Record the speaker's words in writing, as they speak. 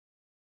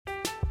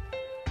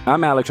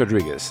I'm Alex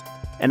Rodriguez.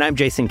 And I'm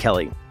Jason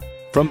Kelly.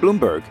 From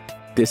Bloomberg,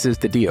 this is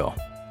The Deal.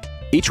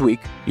 Each week,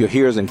 you'll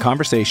hear us in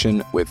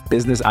conversation with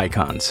business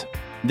icons.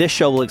 This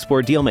show will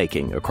explore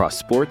deal-making across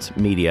sports,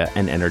 media,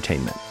 and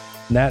entertainment.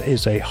 That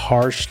is a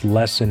harsh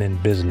lesson in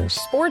business.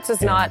 Sports is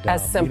not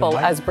as simple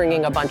as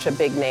bringing a bunch of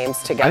big names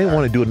together. I didn't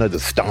want to do another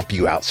stomp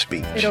you out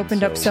speech. It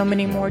opened up so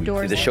many more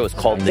doors. The show is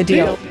called The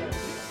Deal.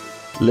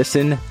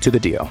 Listen to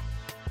The Deal.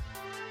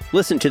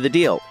 Listen to The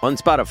Deal on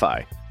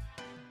Spotify.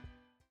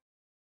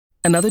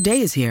 Another day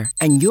is here,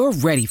 and you're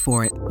ready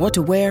for it. What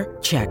to wear?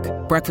 Check.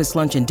 Breakfast,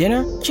 lunch, and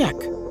dinner? Check.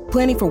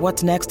 Planning for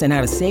what's next and how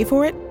to save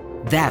for it?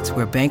 That's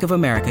where Bank of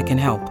America can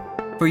help.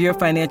 For your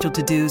financial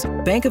to-dos,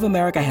 Bank of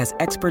America has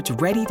experts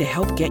ready to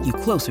help get you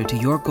closer to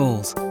your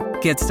goals.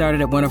 Get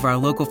started at one of our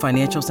local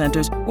financial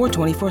centers or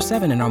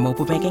 24/7 in our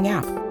mobile banking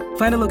app.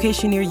 Find a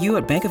location near you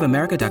at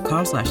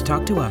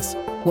bankofamerica.com/talktous.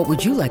 What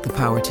would you like the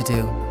power to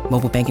do?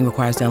 Mobile banking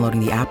requires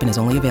downloading the app and is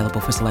only available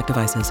for select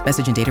devices.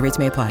 Message and data rates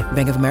may apply.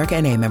 Bank of America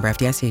N.A., member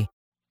FDIC.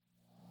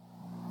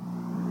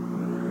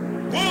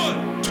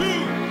 1, 2,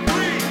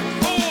 3,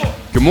 4.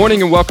 Good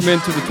morning and welcome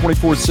into the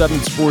 24/7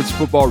 Sports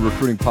Football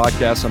Recruiting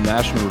Podcast. I'm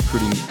National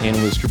Recruiting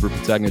Analyst Cooper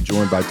Pategna,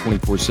 joined by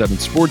 24/7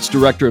 Sports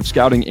Director of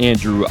Scouting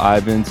Andrew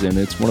Ivins, and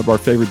it's one of our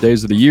favorite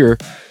days of the year,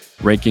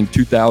 ranking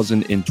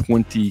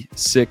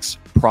 2026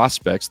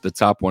 prospects, the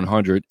top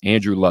 100.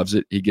 Andrew loves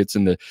it. He gets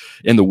in the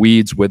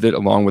weeds with it,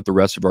 along with the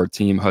rest of our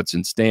team.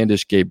 Hudson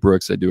Standish, Gabe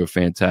Brooks, they do a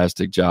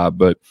fantastic job.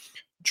 But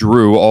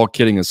Drew, all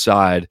kidding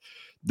aside,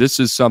 this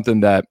is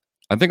something that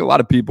I think a lot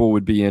of people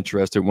would be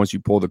interested once you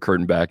pull the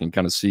curtain back and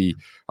kind of see,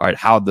 all right,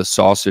 how the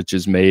sausage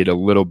is made a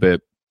little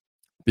bit,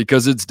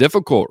 because it's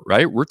difficult,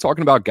 right? We're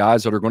talking about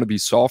guys that are going to be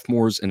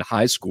sophomores in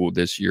high school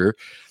this year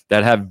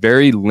that have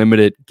very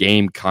limited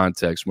game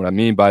context. What I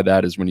mean by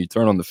that is when you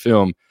turn on the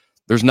film,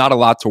 there's not a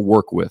lot to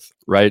work with,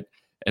 right?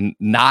 And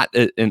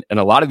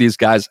a lot of these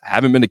guys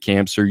haven't been to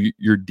camp, so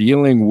you're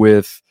dealing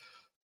with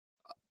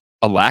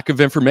a lack of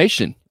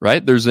information,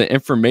 right? There's an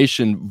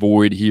information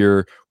void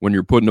here when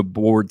you're putting a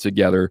board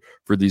together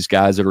for these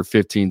guys that are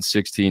 15,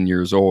 16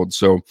 years old.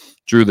 So,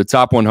 Drew, the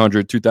top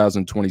 100,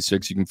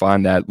 2026, you can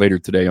find that later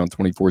today on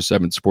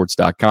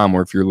 247sports.com,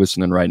 or if you're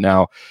listening right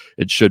now,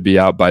 it should be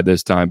out by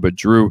this time. But,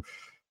 Drew,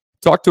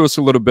 talk to us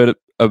a little bit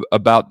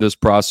about this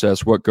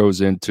process, what goes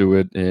into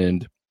it,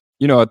 and,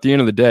 you know, at the end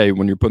of the day,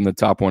 when you're putting the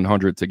top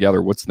 100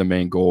 together, what's the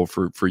main goal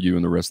for you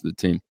and the rest of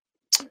the team?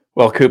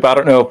 Well, Coop, I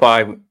don't know if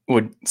I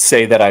would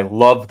say that I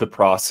love the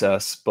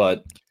process,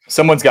 but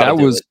someone's got to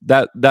do it.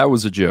 That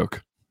was a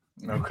joke.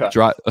 Okay,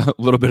 a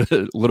little bit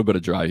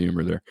of dry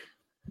humor there.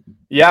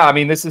 Yeah, I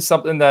mean, this is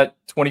something that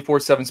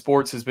 24/7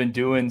 Sports has been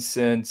doing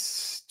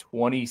since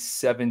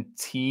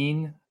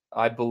 2017,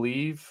 I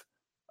believe.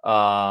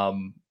 Let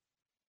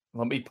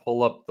me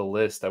pull up the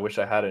list. I wish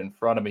I had it in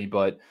front of me,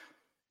 but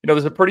you know,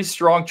 there's a pretty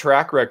strong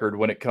track record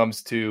when it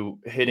comes to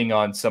hitting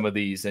on some of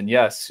these. And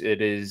yes,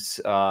 it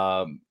is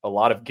a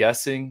lot of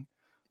guessing,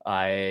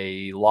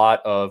 a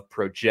lot of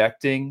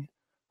projecting.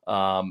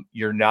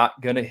 You're not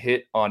going to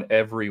hit on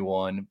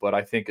everyone, but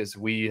I think as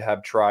we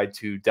have tried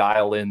to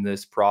dial in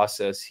this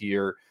process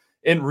here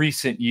in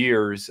recent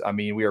years, I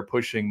mean, we are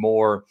pushing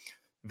more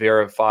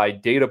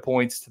verified data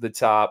points to the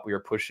top. We are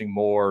pushing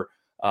more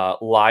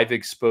live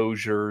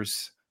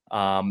exposures.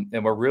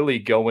 And we're really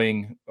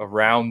going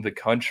around the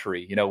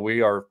country. You know,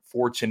 we are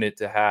fortunate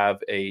to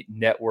have a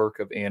network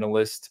of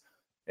analysts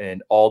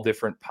in all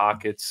different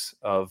pockets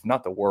of,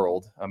 not the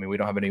world. I mean, we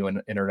don't have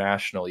anyone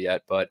international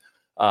yet, but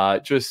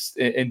just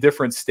in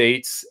different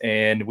states.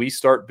 And we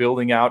start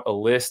building out a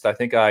list. I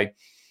think I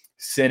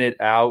sent it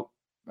out,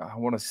 I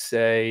want to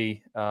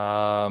say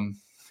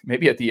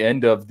maybe at the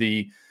end of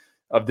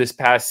this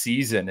past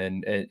season,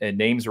 and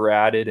names were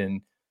added.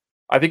 And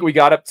I think we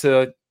got up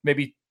to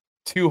maybe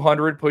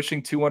 200,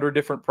 pushing 200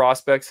 different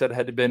prospects that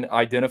had been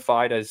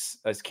identified as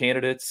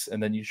candidates.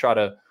 And then you try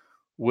to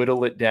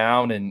whittle it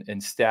down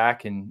and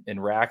stack and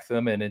rack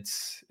them. And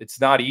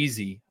it's not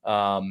easy.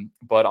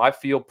 But I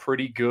feel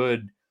pretty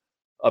good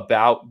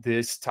about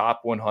this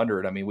top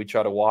 100. I mean, we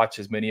try to watch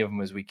as many of them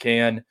as we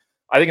can.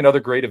 I think another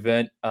great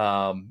event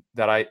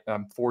that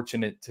I'm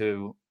fortunate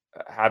to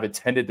have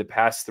attended the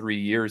past 3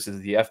 years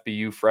is the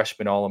FBU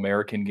Freshman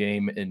All-American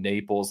game in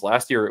Naples.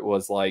 Last year, it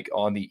was like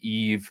on the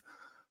eve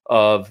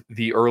of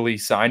the early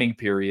signing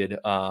period.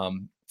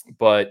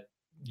 But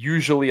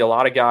usually a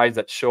lot of guys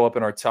that show up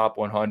in our top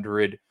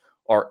 100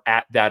 are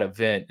at that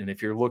event. And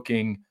if you're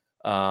looking,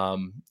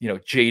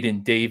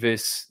 Jaden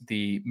Davis,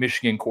 the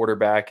Michigan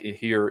quarterback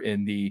here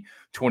in the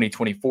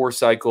 2024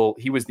 cycle,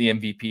 he was the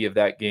MVP of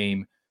that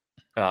game.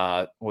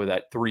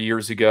 3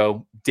 years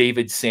ago.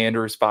 David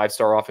Sanders,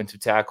 5-star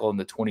offensive tackle in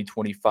the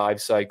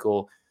 2025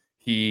 cycle.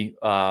 He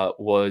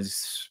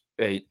was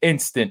an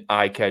instant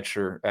eye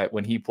catcher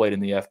when he played in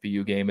the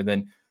FBU game. And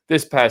then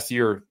this past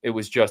year, it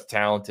was just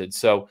talented.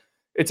 So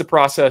it's a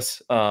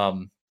process.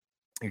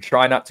 You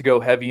try not to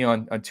go heavy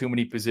on too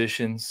many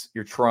positions.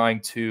 You're trying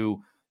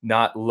to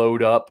not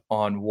load up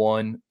on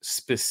one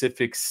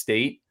specific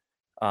state.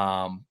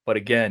 But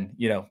again,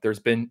 there's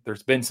been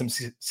some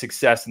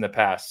success in the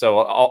past. So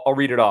I'll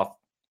read it off.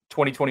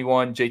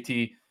 2021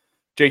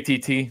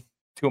 JTT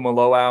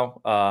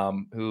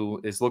Tuimoloau,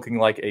 who is looking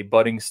like a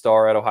budding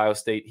star at Ohio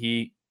State.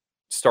 He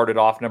started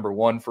off number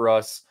 1 for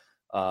us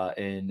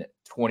in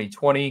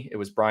 2020. It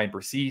was Brian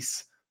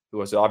Bressis, who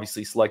was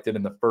obviously selected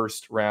in the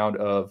first round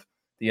of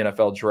the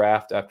NFL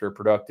draft after a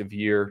productive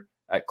year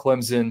at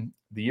Clemson.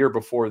 The year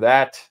before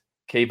that,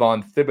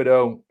 Kayvon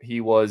Thibodeau,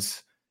 he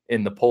was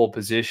in the pole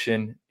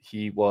position.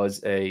 He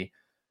was a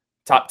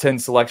top 10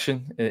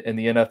 selection in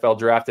the NFL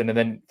draft. And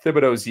then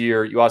Thibodeau's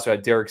year, you also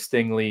had Derek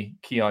Stingley,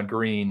 Keon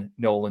Green,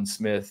 Nolan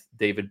Smith,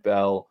 David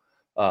Bell,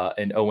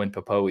 and Owen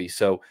Popoe.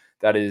 So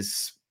that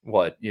is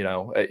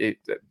a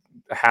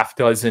half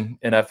dozen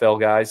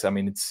NFL guys. I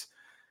mean, it's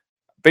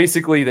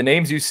basically the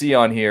names you see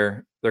on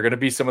here. They're going to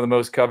be some of the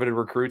most coveted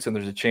recruits, and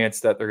there's a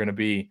chance that they're going to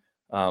be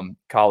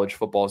college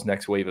football's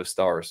next wave of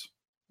stars.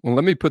 Well,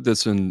 let me put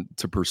this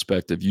into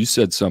perspective. You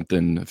said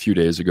something a few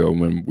days ago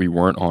when we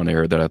weren't on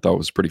air that I thought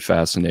was pretty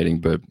fascinating.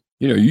 But,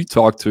 you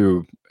talked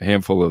to a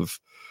handful of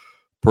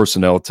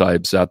personnel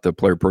types at the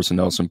Player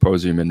Personnel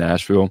Symposium in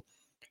Nashville.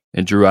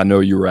 And Drew, I know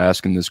you were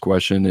asking this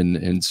question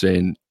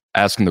and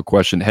asking the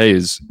question,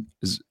 hey,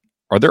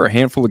 are there a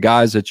handful of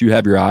guys that you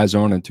have your eyes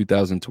on in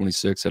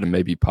 2026 that have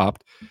maybe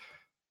popped?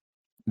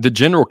 The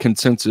general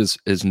consensus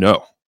is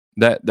no.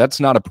 That's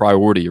not a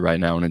priority right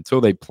now. And until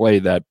they play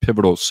that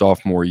pivotal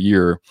sophomore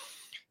year,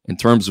 in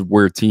terms of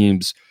where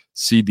teams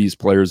see these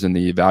players in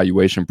the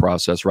evaluation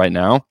process right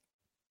now,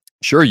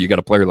 sure, you got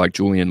a player like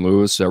Julian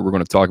Lewis that we're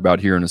going to talk about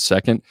here in a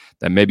second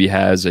that maybe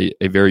has a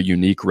very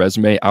unique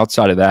resume.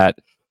 Outside of that,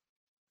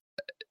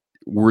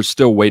 we're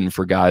still waiting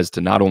for guys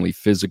to not only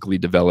physically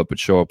develop, but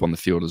show up on the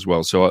field as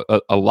well. So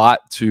a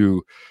lot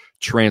to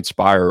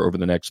transpire over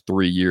the next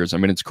 3 years. I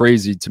mean, it's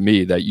crazy to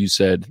me that you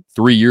said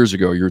 3 years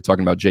ago you were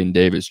talking about Jaden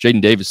Davis.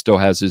 Jaden Davis still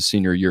has his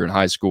senior year in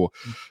high school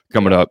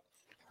coming up.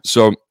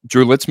 So,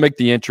 Drew, let's make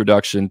the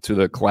introduction to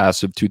the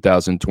class of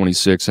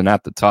 2026. And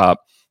at the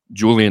top,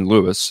 Julian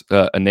Lewis,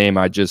 a name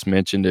I just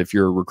mentioned. If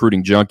you're a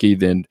recruiting junkie,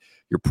 then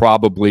you're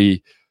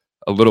probably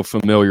a little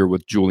familiar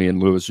with Julian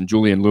Lewis. And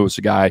Julian Lewis,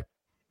 a guy,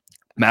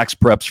 Max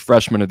Prep's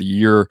freshman of the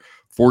year,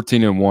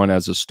 14-1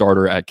 as a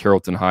starter at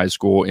Carrollton High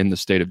School in the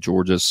state of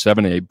Georgia,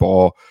 7-8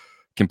 ball,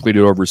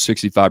 completed over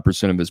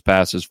 65% of his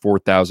passes,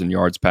 4,000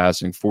 yards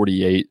passing,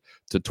 48-12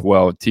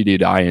 TD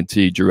to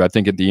INT. Drew, I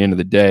think at the end of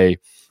the day,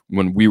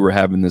 when we were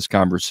having this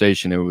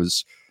conversation, it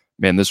was,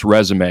 man, this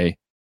resume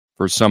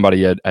for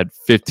somebody at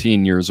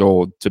 15 years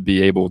old to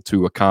be able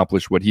to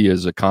accomplish what he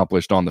has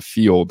accomplished on the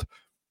field.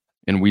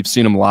 And we've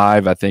seen him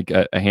live, I think,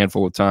 a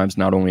handful of times,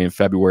 not only in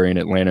February in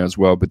Atlanta as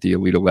well, but the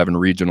Elite 11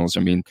 regionals.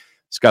 I mean,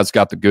 this guy's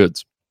got the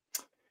goods.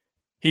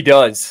 He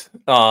does.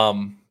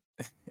 And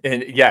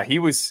yeah, he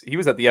was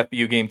at the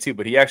FBU game too,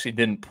 but he actually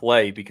didn't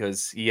play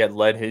because he had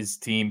led his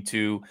team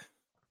to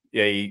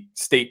a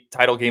state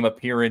title game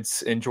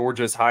appearance in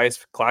Georgia's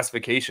highest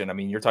classification. I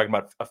mean, you're talking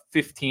about a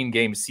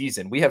 15-game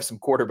season. We have some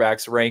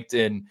quarterbacks ranked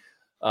in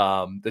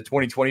the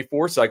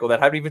 2024 cycle that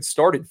haven't even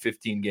started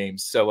 15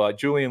 games. So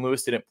Julian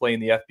Lewis didn't play in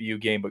the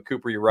FBU game, but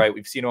Cooper, you're right.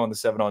 We've seen him on the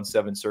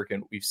 7-on-7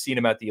 circuit. We've seen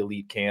him at the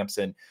elite camps.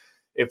 And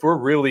if we're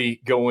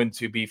really going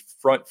to be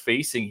front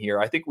facing here,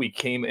 I think we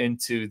came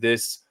into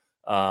this,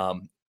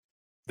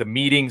 the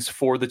meetings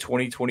for the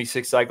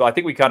 2026 cycle. I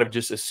think we kind of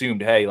just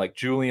assumed, hey, like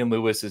Julian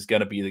Lewis is going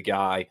to be the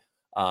guy.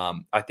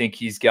 I think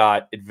he's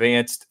got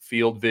advanced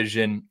field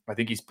vision. I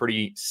think he's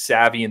pretty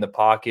savvy in the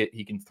pocket.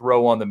 He can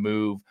throw on the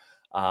move,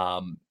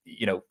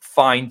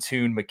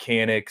 fine-tuned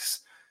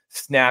mechanics,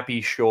 snappy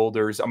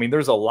shoulders. I mean,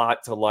 there's a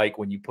lot to like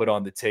when you put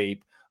on the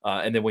tape.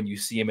 And then when you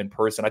see him in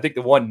person, I think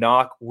the one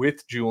knock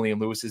with Julian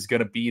Lewis is going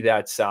to be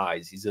that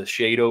size. He's a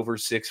shade over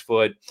 6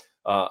 foot,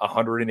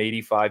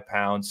 185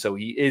 pounds. So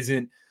he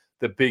isn't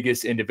the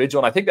biggest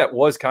individual. And I think that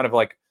was kind of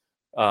like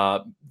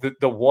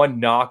the one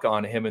knock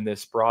on him in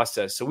this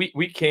process. So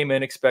we came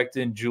in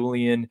expecting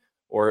Julian,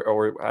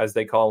 or as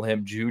they call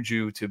him,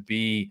 Juju, to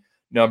be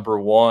number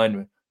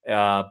one.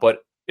 But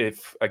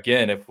if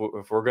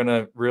we're going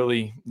to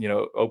really,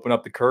 open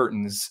up the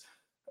curtains,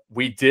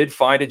 we did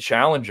find a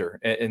challenger,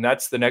 and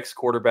that's the next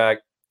quarterback,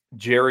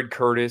 Jared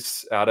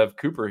Curtis, out of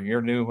Cooper,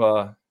 your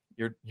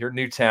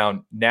new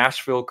town,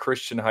 Nashville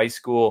Christian High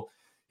School.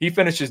 He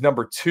finishes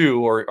number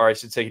 2, or I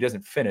should say he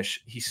doesn't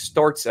finish. He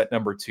starts at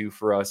number 2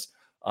 for us.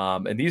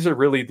 And these are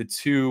really the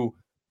two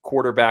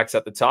quarterbacks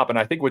at the top. And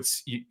I think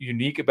what's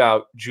unique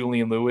about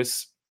Julian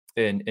Lewis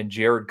and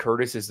Jared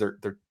Curtis is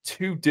they're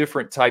two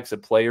different types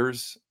of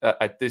players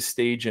at this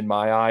stage in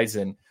my eyes.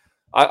 And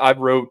I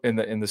wrote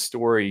in the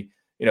story,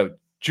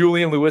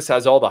 Julian Lewis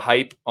has all the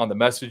hype on the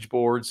message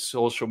boards,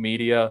 social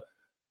media,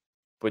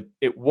 but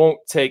it won't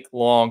take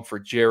long for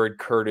Jared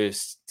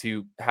Curtis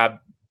to have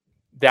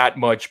that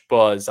much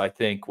buzz, I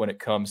think, when it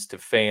comes to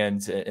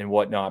fans and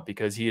whatnot,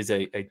 because he is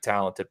a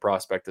talented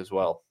prospect as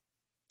well.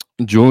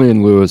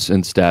 Julian Lewis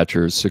in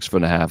stature is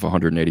 6'5",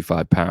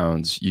 185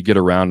 pounds. You get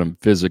around him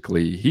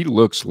physically, he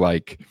looks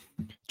like,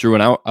 Drew,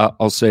 and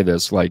I'll say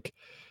this, like,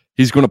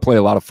 he's going to play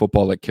a lot of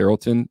football at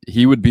Carrollton.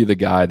 He would be the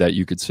guy that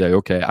you could say,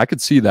 okay, I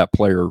could see that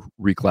player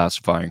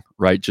reclassifying,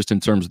 right? Just in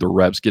terms of the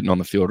reps, getting on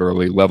the field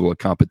early, level of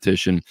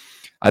competition.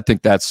 I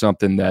think that's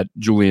something that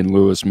Julian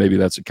Lewis, maybe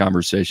that's a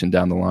conversation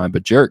down the line.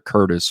 But Jarrett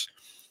Curtis,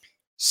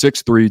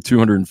 6'3",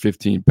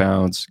 215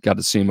 pounds, got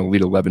to see him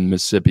Elite 11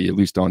 Mississippi, at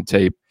least on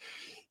tape.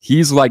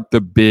 He's like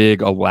the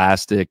big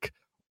elastic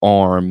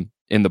arm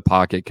in the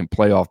pocket, can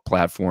play off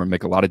platform,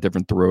 make a lot of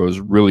different throws,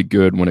 really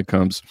good when it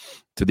comes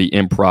to the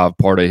improv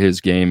part of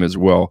his game as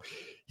well.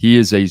 He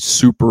is a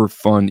super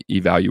fun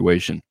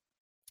evaluation.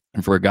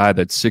 And for a guy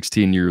that's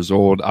 16 years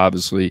old,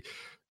 obviously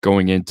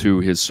going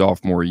into his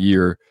sophomore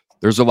year,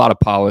 there's a lot of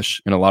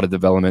polish and a lot of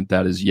development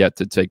that is yet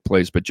to take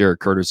place. But Jarrett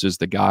Curtis is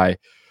the guy.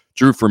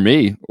 Drew, for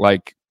me,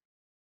 like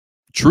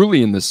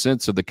truly in the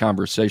sense of the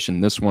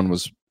conversation, this one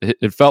was,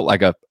 it felt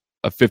like a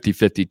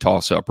 50-50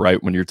 toss-up,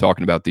 right, when you're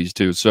talking about these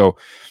two. So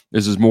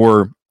this is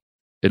more,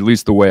 at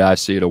least the way I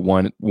see it, a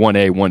 1A,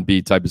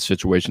 1B type of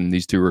situation.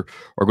 These two are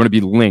going to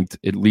be linked,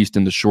 at least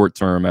in the short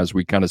term, as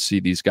we kind of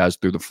see these guys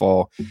through the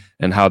fall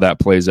and how that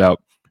plays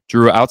out.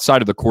 Drew,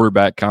 outside of the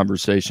quarterback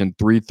conversation,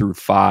 3 through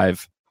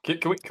 5.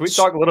 Can we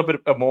talk a little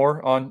bit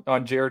more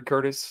on Jarrett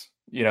Curtis?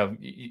 You know,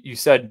 you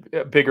said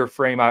a bigger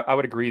frame. I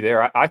would agree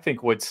there. I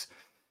think what's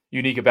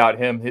unique about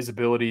him, his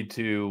ability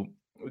to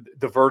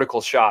the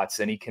vertical shots,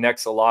 and he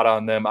connects a lot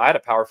on them. I had a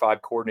Power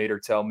 5 coordinator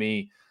tell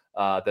me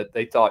that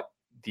they thought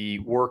the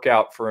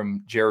workout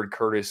from Jarrett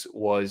Curtis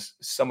was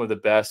some of the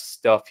best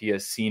stuff he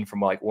has seen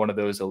from like one of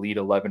those Elite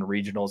 11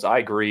 regionals. I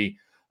agree.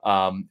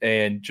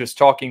 And just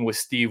talking with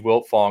Steve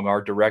Wiltfong,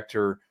 our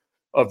director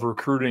of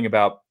recruiting,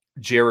 about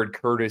Jarrett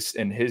Curtis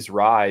and his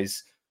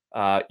rise,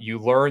 you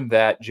learn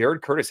that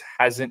Jarrett Curtis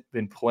hasn't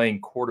been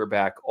playing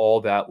quarterback all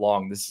that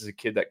long. This is a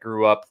kid that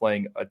grew up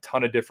playing a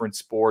ton of different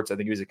sports. I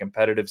think he was a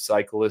competitive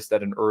cyclist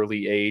at an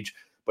early age,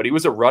 but he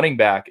was a running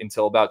back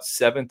until about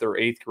 7th or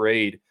 8th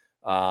grade.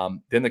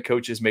 Then the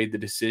coaches made the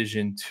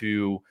decision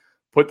to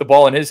put the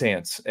ball in his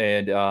hands.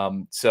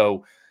 And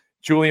so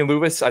Julian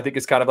Lewis, I think,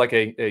 is kind of like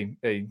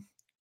a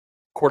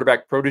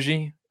quarterback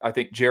protege. I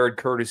think Jarrett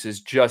Curtis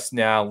is just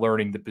now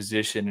learning the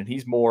position, and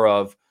he's more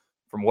of,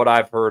 from what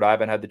I've heard, I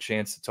haven't had the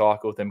chance to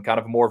talk with him, kind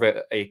of more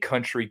of a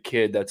country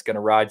kid that's going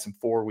to ride some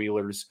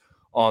four-wheelers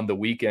on the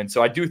weekend.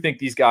 So I do think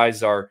these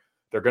guys they're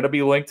going to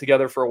be linked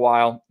together for a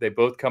while. They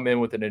both come in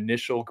with an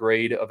initial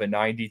grade of a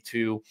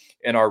 92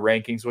 in our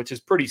rankings, which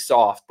is pretty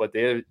soft, but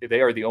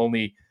they are the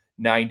only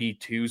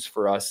 92s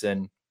for us.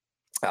 And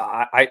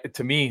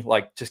to me,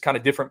 like, just kind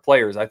of different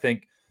players. I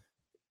think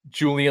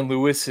Julian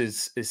Lewis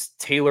is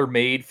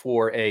tailor-made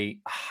for a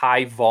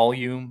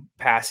high-volume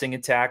passing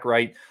attack,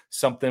 right?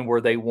 Something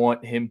where they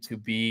want him to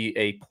be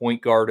a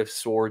point guard of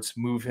sorts,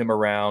 move him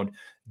around,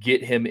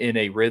 get him in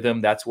a rhythm.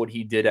 That's what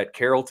he did at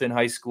Carrollton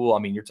High School. I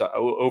mean, you're talking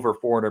over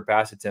 400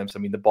 pass attempts. I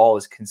mean, the ball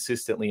is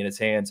consistently in his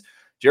hands.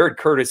 Jarrett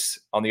Curtis,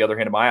 on the other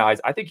hand, in my eyes,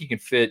 I think he can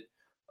fit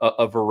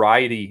a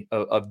variety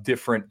of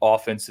different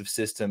offensive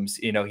systems.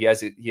 You know, he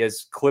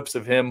has clips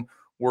of him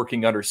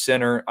working under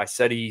center. I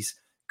said he's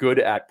good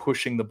at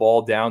pushing the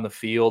ball down the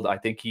field. I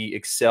think he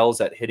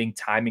excels at hitting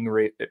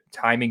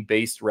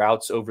timing-based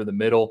routes over the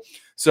middle.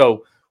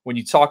 So when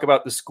you talk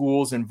about the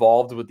schools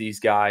involved with these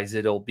guys,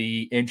 it'll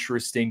be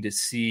interesting to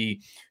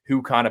see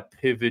who kind of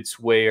pivots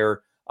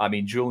where. I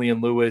mean,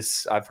 Julian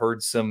Lewis, I've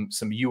heard some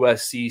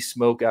USC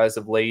smoke as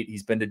of late.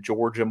 He's been to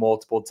Georgia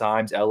multiple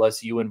times,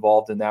 LSU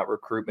involved in that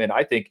recruitment.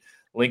 I think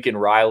Lincoln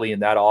Riley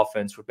and that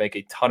offense would make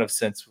a ton of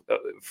sense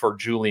for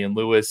Julian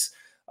Lewis.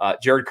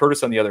 Jarrett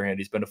Curtis, on the other hand,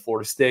 he's been to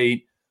Florida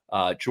State.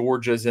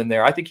 Georgia's in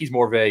there. I think he's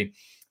more of I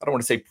don't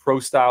want to say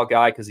pro-style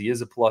guy because he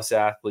is a plus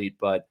athlete,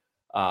 but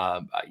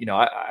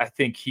I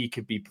think he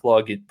could be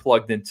plugged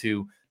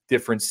into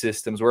different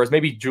systems. Whereas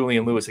maybe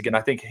Julian Lewis, again,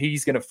 I think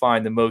he's going to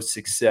find the most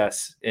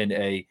success in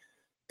a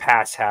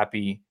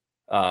pass-happy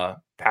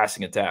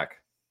passing attack.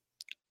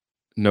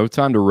 No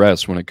time to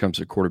rest when it comes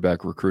to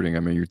quarterback recruiting. I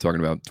mean, you're talking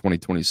about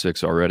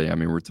 2026 already. I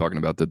mean, we're talking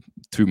about the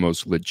two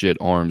most legit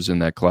arms in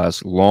that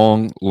class.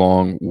 Long,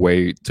 long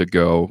way to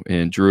go.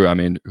 And Drew, I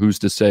mean, who's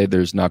to say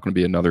there's not going to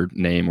be another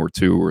name or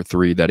two or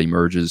three that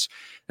emerges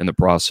in the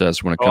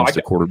process when it comes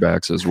to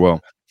quarterbacks as well?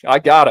 I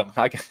got him.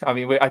 I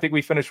mean, I think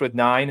we finished with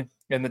 9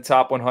 in the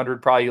top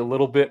 100, probably a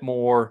little bit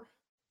more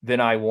than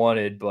I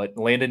wanted. But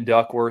Landon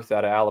Duckworth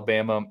out of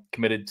Alabama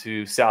committed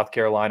to South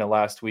Carolina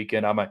last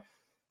weekend. I'm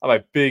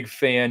a big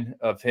fan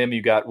of him.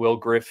 You got Will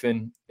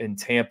Griffin in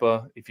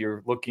Tampa. If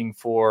you're looking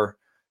for,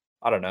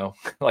 I don't know,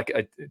 like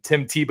a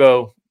Tim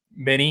Tebow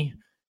mini,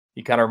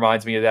 he kind of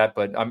reminds me of that.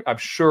 But I'm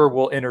sure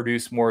we'll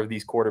introduce more of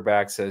these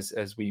quarterbacks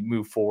as we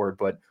move forward.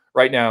 But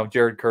right now,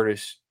 Jarrett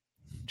Curtis,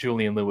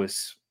 Julian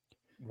Lewis,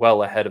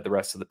 well ahead of the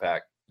rest of the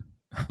pack.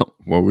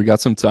 Well, we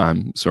got some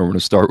time, so we're going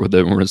to start with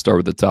it. We're going to start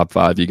with the top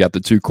 5. You got the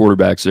two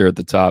quarterbacks there at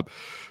the top.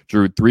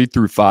 Drew, 3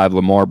 through 5,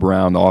 Lamar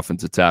Brown, the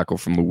offensive tackle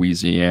from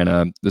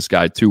Louisiana. This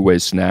guy, two-way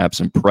snaps,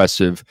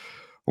 impressive.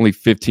 Only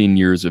 15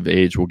 years of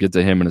age. We'll get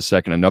to him in a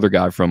second. Another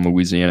guy from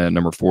Louisiana at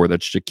number 4,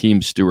 that's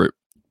Jakeem Stewart.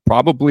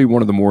 Probably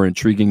one of the more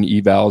intriguing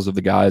evals of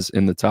the guys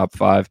in the top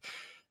 5.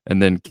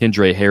 And then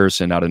Kendra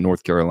Harrison out of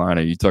North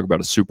Carolina. You talk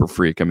about a super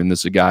freak. I mean, this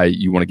is a guy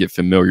you want to get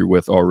familiar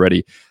with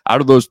already.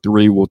 Out of those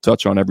three, we'll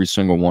touch on every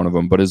single one of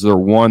them. But is there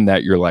one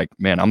that you're like,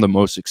 man, I'm the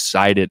most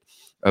excited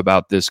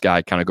about this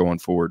guy kind of going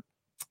forward?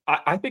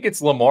 I think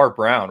it's Lamar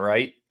Brown,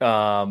 right?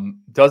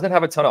 Doesn't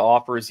have a ton of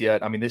offers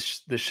yet. I mean,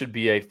 this should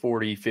be a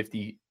 40,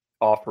 50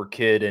 offer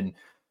kid. And,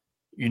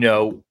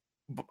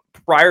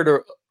 prior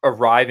to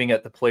arriving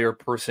at the player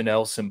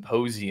personnel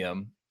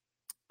symposium,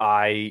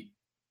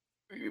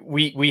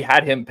 we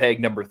had him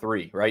pegged number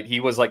 3, right? He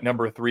was like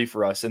number 3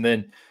 for us. And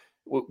then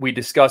we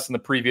discussed in the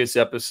previous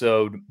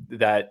episode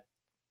that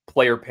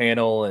player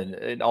panel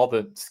and all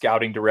the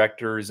scouting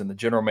directors and the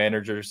general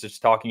managers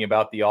just talking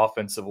about the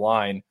offensive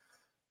line.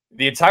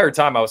 The entire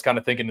time I was kind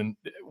of thinking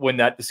when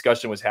that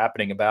discussion was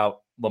happening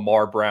about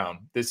Lamar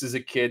Brown. This is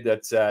a kid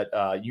that's at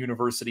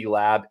University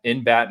Lab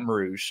in Baton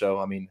Rouge. So,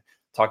 I mean,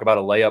 talk about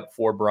a layup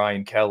for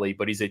Brian Kelly,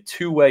 but he's a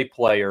two-way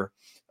player,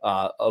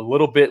 a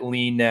little bit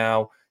lean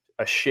now,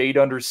 a shade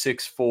under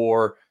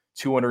 6'4",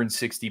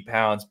 260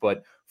 pounds.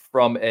 But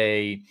from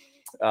a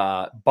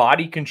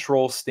body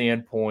control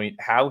standpoint,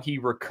 how he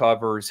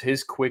recovers,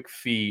 his quick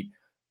feet,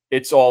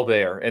 it's all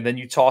there. And then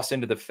you toss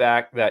into the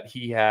fact that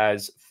he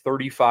has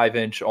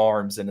 35-inch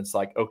arms, and it's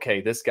like,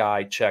 okay, this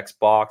guy checks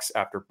box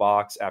after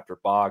box after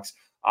box.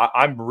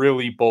 I'm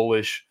really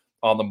bullish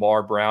on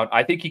Lamar Brown.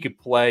 I think he could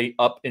play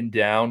up and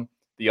down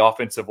the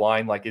offensive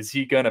line. Like, is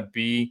he going to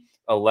be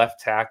a left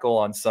tackle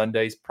on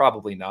Sundays?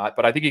 Probably not.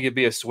 But I think he could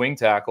be a swing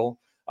tackle.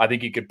 I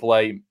think he could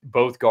play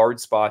both guard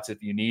spots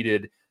if you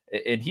needed.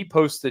 And he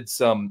posted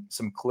some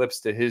clips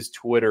to his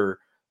Twitter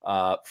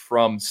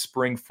from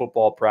spring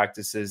football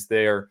practices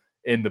there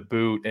in the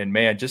boot. And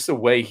man, just the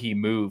way he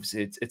moves,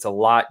 it's a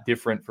lot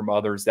different from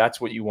others.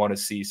 That's what you want to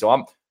see.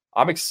 So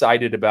I'm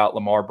excited about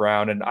Lamar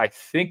Brown, and I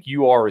think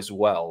you are as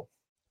well.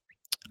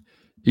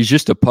 He's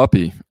just a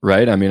puppy,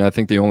 right? I mean, I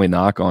think the only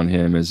knock on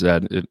him is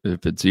that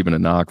if it's even a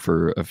knock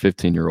for a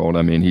 15-year-old,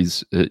 I mean,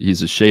 he's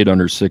a shade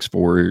under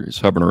 6'4". He's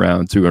hovering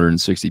around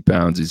 260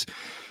 pounds. He's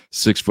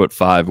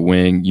 6'5"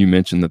 wing. You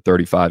mentioned the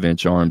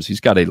 35-inch arms. He's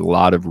got a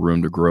lot of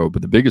room to grow.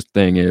 But the biggest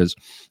thing is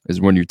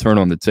when you turn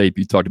on the tape,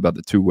 you talked about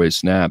the two-way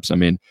snaps. I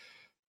mean,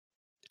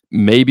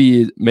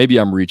 maybe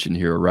I'm reaching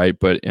here, right?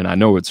 And I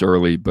know it's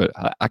early, but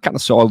I kind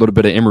of saw a little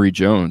bit of Emory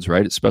Jones,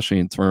 right? Especially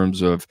in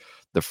terms of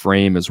the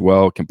frame as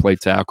well, can play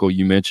tackle.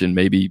 You mentioned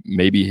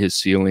maybe his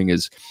ceiling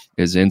is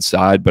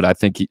inside, but I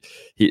think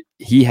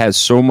he has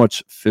so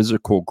much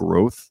physical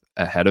growth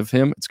ahead of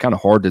him. It's kind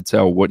of hard to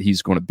tell what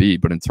he's going to be,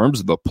 but in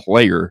terms of the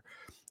player,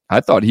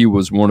 I thought he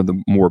was one of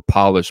the more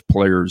polished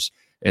players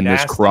in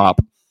this crop.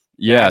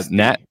 Yeah,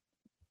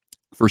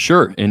 for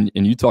sure. And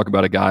you talk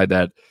about a guy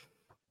that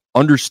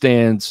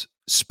understands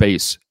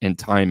space and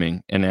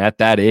timing, and at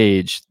that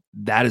age,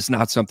 that is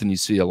not something you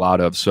see a lot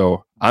of.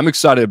 So I'm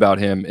excited about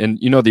him. And,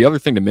 the other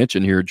thing to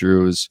mention here,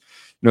 Drew, is,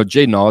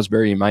 Jaden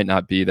Osbury might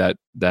not be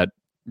that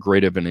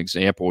great of an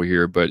example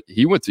here, but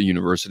he went to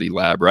University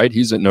Lab, right?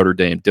 He's at Notre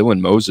Dame.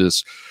 Dylan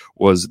Moses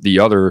was the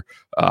other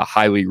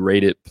highly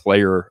rated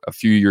player a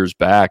few years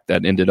back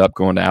that ended up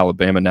going to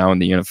Alabama, now in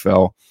the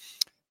NFL.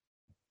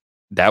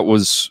 That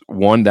was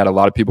one that a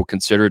lot of people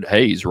considered,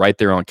 hey, he's right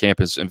there on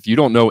campus. And if you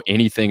don't know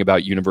anything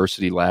about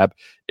University Lab,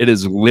 it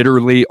is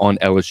literally on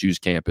LSU's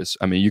campus.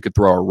 I mean, you could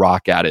throw a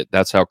rock at it.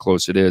 That's how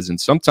close it is. And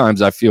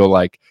sometimes I feel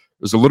like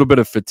there's a little bit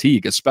of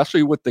fatigue,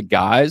 especially with the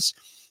guys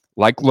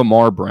like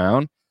Lamar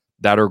Brown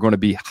that are going to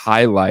be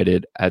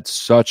highlighted at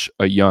such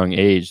a young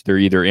age. They're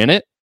either in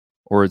it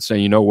or it's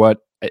saying, you know what,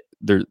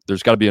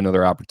 there's got to be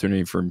another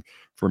opportunity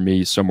for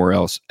me somewhere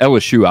else.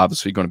 LSU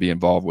obviously going to be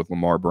involved with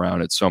Lamar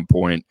Brown at some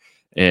point.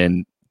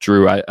 And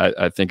Drew,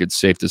 I think it's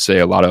safe to say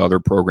a lot of other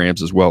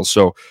programs as well.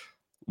 So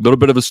a little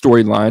bit of a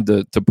storyline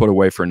to put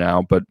away for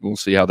now, but we'll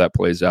see how that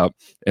plays out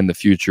in the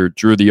future.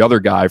 Drew, the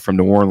other guy from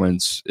New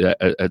Orleans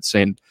at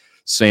St.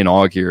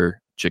 Aug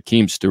here,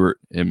 Jakeem Stewart,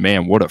 and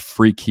man, what a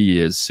freak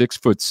he is.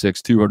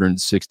 6'6",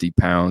 260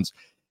 pounds,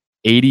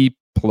 80+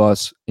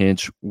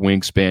 inch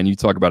wingspan. You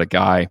talk about a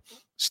guy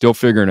still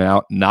figuring it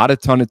out. Not a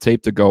ton of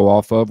tape to go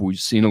off of. We've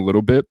seen a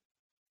little bit,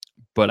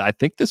 but I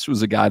think this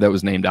was a guy that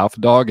was named Alpha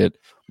Dog at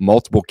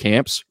multiple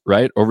camps,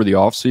 right, over the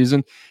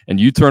offseason.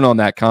 And you turn on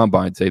that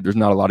combine tape, there's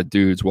not a lot of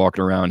dudes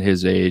walking around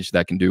his age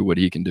that can do what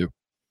he can do.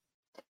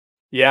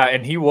 Yeah,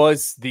 and he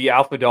was the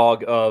alpha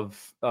dog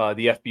of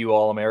the FBU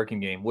All-American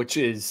game, which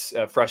is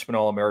a freshman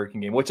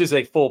All-American game, which is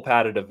a full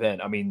padded event.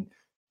 I mean,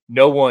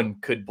 no one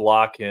could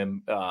block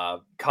him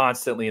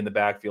constantly in the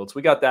backfield. So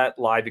we got that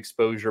live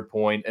exposure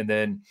point. And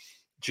then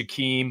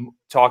Jakeem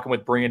talking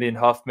with Brandon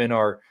Huffman,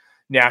 our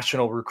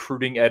national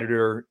recruiting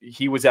editor.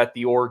 He was at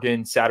the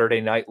Oregon Saturday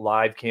Night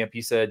Live camp.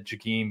 He said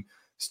Jakeem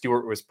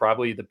Stewart was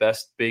probably the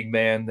best big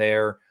man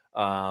there.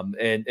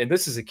 And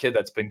this is a kid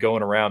that's been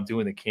going around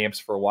doing the camps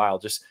for a while,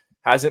 just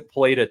hasn't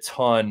played a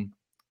ton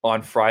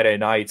on Friday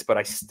nights, but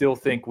I still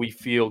think we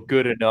feel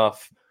good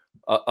enough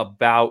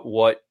about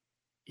what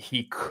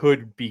he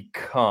could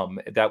become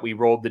that we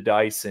rolled the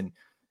dice and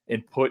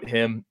put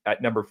him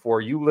at number 4.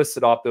 You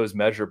listed off those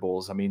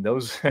measurables. I mean,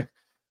 those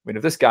mean,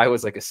 if this guy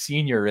was like a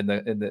senior in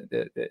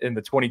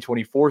the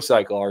 2024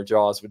 cycle, our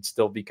jaws would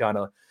still be kind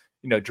of,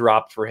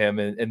 dropped for him.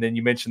 And then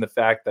you mentioned the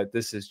fact that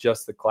this is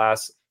just the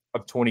class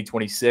of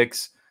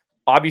 2026.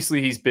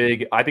 Obviously, he's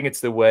big. I think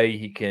it's the way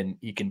he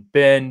can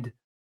bend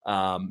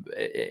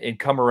and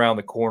come around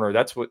the corner.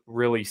 That's what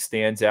really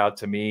stands out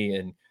to me.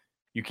 And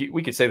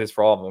we could say this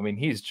for all of them. I mean,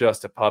 he's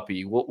just a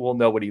puppy. We'll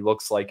know what he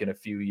looks like in a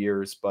few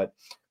years, but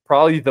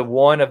probably the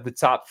one of the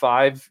top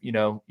five, you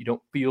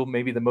don't feel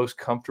maybe the most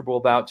comfortable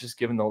about, just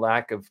given the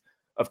lack of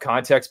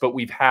context, but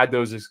we've had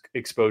those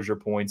exposure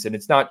points, and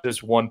it's not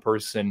just one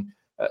person.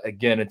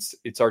 Again,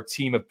 it's our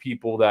team of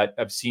people that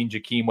have seen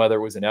Jakeem, whether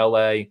it was in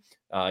LA,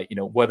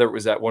 whether it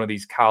was at one of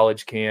these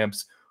college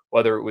camps,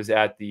 whether it was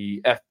at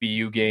the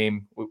FBU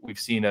game. We've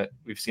seen a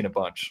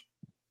bunch.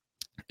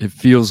 It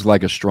feels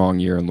like a strong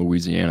year in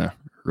Louisiana,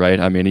 right?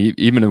 I mean,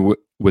 even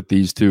with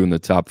these two in the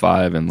top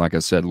five, and like I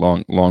said,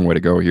 long way to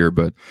go here,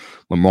 but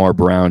Lamar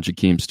Brown,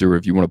 Jakeem Stewart,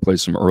 if you want to play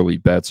some early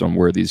bets on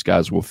where these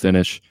guys will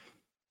finish,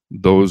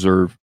 those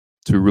are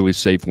two really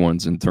safe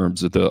ones in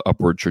terms of the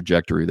upward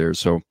trajectory there.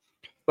 So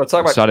let's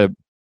talk about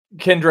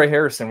Kendra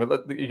Harrison. You're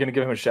going to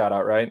give him a shout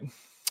out, right?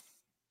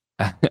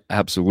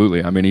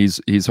 Absolutely. I mean,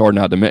 he's hard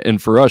not to.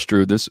 And for us,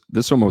 Drew, this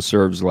almost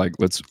serves like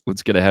let's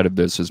get ahead of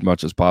this as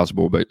much as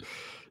possible. But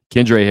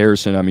Kendra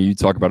Harrison, I mean, you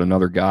talk about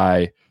another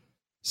guy,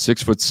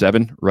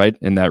 6'7", right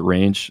in that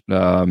range,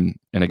 and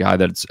a guy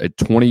that's at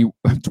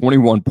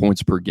 21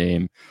 points per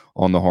game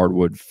on the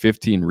hardwood,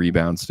 15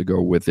 rebounds to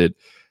go with it.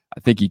 I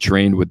think he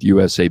trained with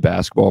USA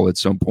Basketball at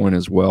some point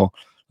as well.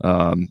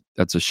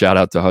 That's a shout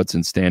out to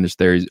Hudson Standish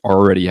there. He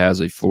already has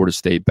a Florida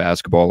State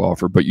basketball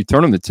offer, but you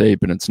turn on the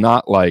tape and it's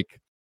not like,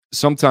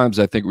 sometimes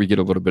I think we get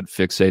a little bit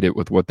fixated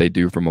with what they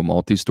do from a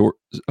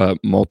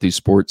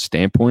multi-sport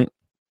standpoint.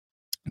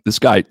 This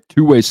guy,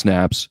 two-way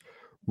snaps,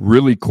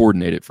 really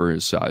coordinated for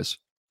his size,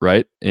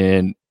 right?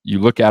 And you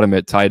look at him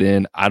at tight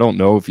end, I don't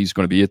know if he's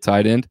going to be a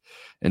tight end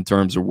in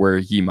terms of where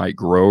he might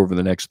grow over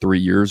the next 3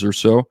 years or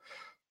so.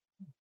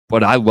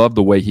 But I love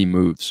the way he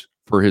moves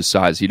for his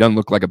size. He doesn't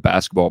look like a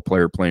basketball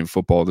player playing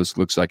football. This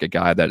looks like a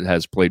guy that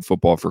has played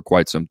football for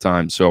quite some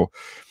time. So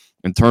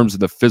in terms of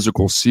the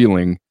physical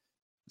ceiling,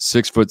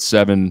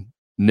 6'7",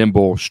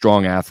 nimble,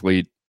 strong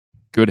athlete,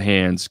 good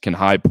hands, can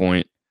high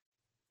point.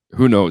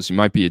 Who knows? He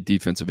might be a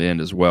defensive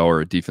end as well, or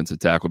a defensive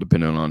tackle,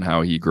 depending on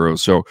how he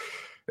grows. So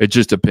it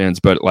just depends.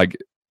 But like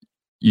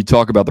you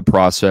talk about the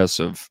process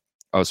of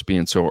us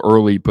being so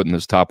early, putting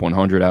this top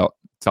 100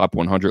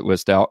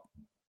 list out.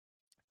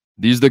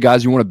 These are the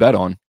guys you want to bet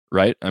on,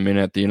 right? I mean,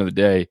 at the end of the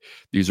day,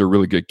 these are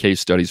really good case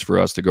studies for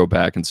us to go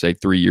back and say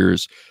 3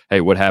 years, hey,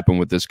 what happened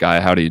with this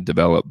guy? How did he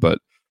develop? But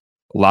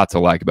a lot to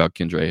like about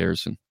Kendra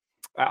Harrison.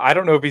 I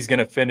don't know if he's going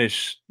to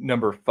finish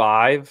number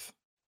 5,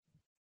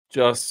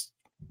 just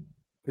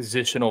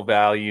positional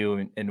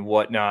value and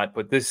whatnot,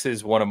 but this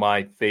is one of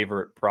my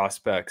favorite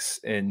prospects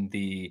in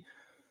the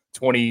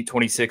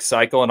 2026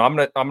 cycle. And I'm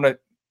gonna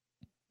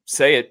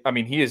say it. I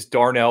mean, he is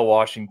Darnell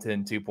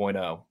Washington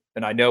 2.0.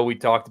 And I know we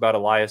talked about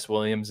Elias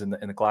Williams in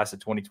the class of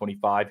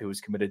 2025, who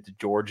was committed to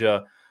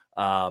Georgia.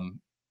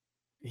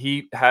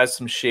 He has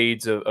some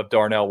shades of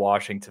Darnell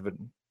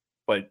Washington,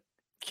 but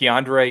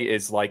Keandre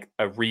is like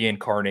a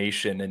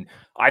reincarnation. And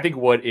I think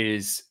what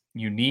is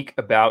unique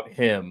about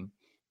him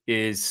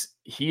is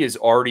he is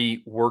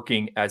already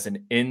working as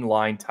an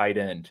inline tight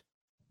end.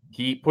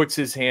 He puts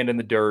his hand in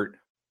the dirt.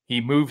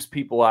 He moves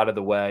people out of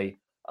the way.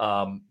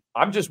 I'm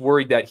just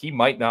worried that he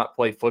might not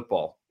play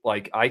football.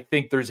 Like, I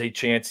think there's a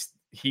chance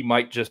he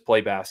might just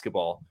play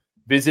basketball.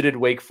 Visited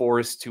Wake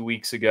Forest 2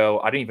 weeks ago.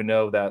 I didn't even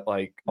know that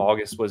like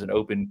August was an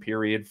open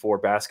period for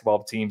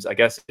basketball teams. I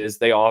guess it is.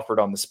 They offered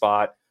on the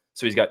spot.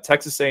 So he's got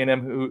Texas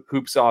A&M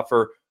hoops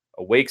offer,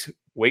 a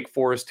Wake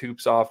Forest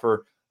hoops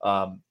offer,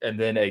 and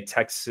then a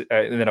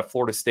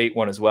Florida State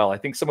one as well. I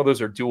think some of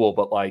those are dual,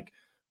 but like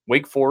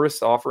Wake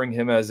Forest offering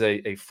him as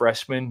a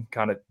freshman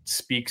kind of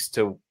speaks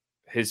to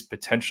his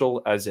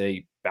potential as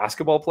a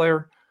basketball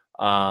player.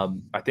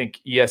 I think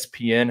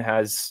ESPN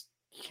has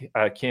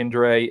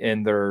Kendra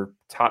in their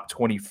top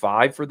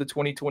 25 for the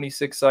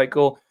 2026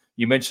 cycle.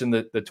 You mentioned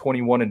the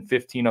 21 and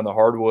 15 on the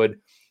hardwood.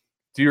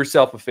 Do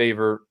yourself a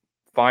favor,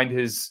 find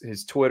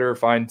his Twitter,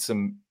 find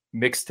some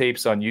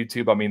mixtapes on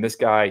YouTube. I mean, this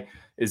guy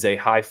is a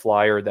high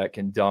flyer that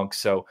can dunk.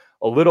 So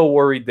a little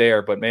worried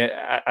there, but man,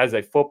 as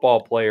a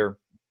football player,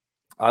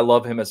 I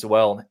love him as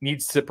well.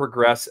 Needs to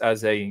progress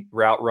as a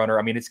route runner.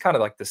 I mean, it's kind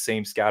of like the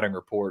same scouting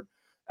report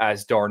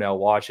as Darnell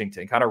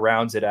Washington, kind of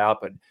rounds it out,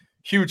 but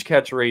huge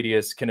catch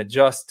radius, can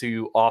adjust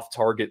to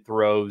off-target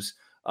throws.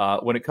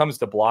 When it comes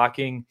to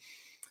blocking,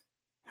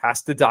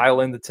 has to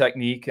dial in the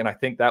technique. And I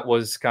think that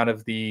was kind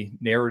of the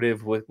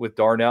narrative with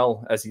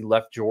Darnell as he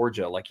left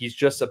Georgia. Like, he's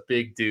just a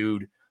big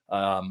dude.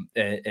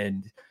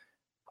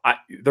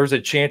 There's a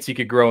chance he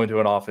could grow into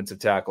an offensive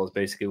tackle is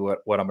basically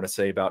what I'm going to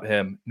say about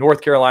him.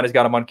 North Carolina's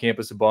got him on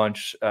campus a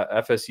bunch.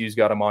 FSU's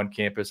got him on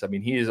campus. I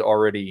mean, he is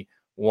already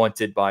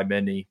wanted by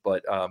many,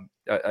 but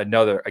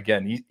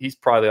he's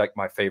probably like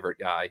my favorite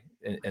guy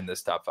in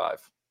this top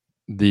 5.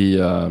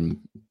 The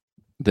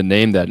the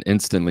name that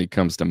instantly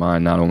comes to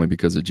mind, not only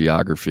because of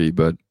geography,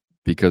 but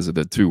because of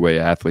the two-way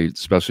athlete,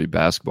 especially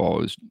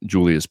basketball, is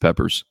Julius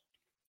Peppers.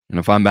 And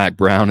if I'm Mac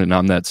Brown and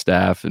I'm that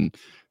staff and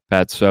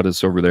Pat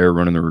Sudis over there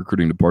running the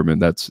recruiting department,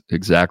 that's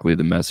exactly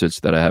the message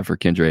that I have for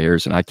Kendra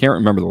Harrison. I can't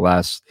remember the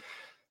last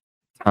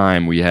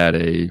time we had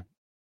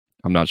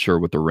I'm not sure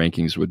what the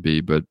rankings would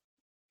be, but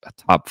a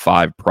top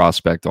 5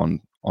 prospect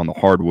on the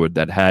hardwood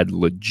that had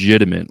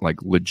legitimate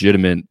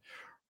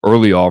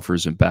early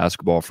offers in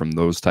basketball from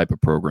those type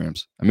of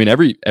programs. I mean,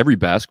 every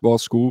basketball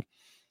school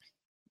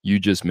you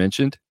just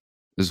mentioned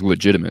is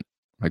legitimate.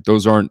 Like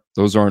those aren't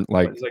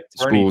like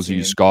schools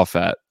you scoff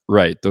at.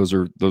 Right. Those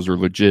are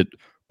legit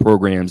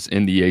programs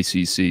in the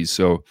ACC.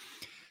 So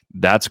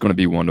that's going to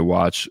be one to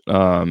watch.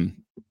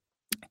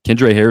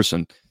 Kendra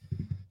Harrison,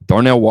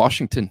 Darnell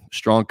Washington,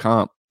 strong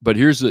comp. But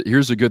here's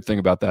a good thing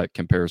about that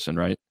comparison,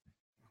 right?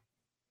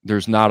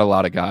 There's not a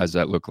lot of guys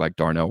that look like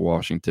Darnell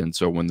Washington.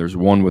 So when there's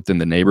one within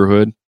the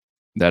neighborhood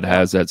that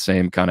has that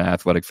same kind of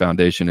athletic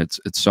foundation, it's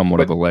somewhat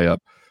of a layup.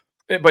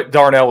 But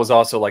Darnell was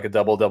also like a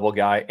double-double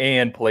guy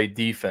and played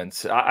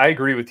defense. I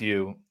agree with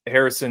you.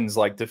 Harrison's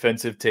like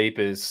defensive tape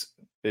is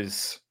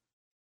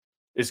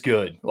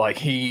good. Like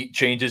he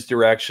changes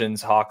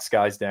directions, hawks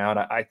guys down.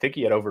 I think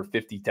he had over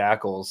 50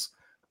 tackles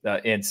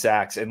and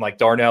sacks. And like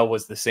Darnell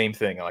was the same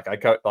thing. Like I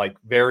cut like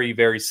very,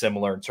 very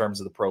similar in terms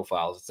of the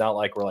profiles. It's not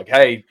like we're like,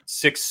 hey,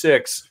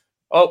 6'6".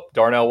 Oh,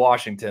 Darnell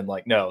Washington.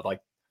 Like, no,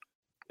 like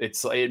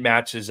it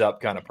matches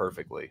up kind of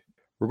perfectly.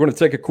 We're going to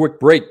take a quick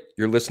break.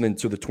 You're listening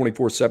to the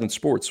 24/7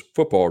 Sports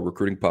Football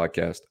Recruiting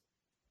Podcast.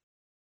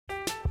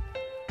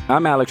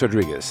 I'm Alex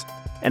Rodriguez.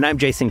 And I'm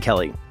Jason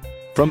Kelly.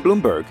 From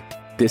Bloomberg,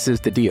 this is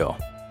The Deal.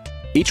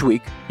 Each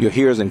week, you'll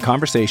hear us in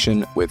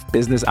conversation with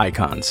business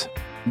icons.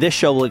 This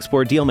show will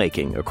explore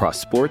deal-making across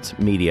sports,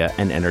 media,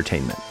 and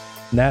entertainment.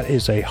 That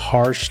is a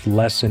harsh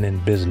lesson in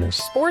business.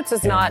 Sports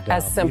is not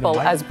as simple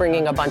as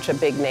bringing a bunch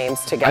of big names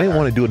together. I didn't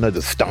want to do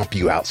another stomp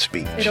you out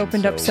speech. It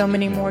opened up so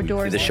many more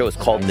doors. The show is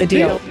called The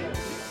Deal.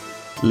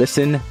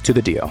 Listen to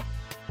The Deal.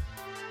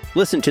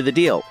 Listen to The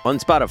Deal on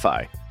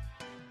Spotify.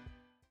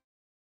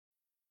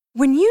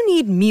 When you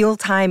need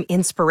mealtime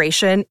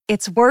inspiration,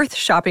 it's worth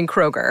shopping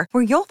Kroger,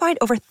 where you'll find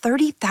over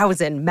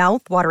 30,000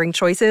 mouth-watering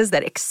choices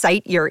that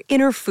excite your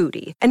inner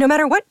foodie. And no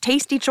matter what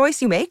tasty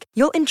choice you make,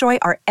 you'll enjoy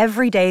our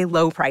everyday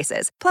low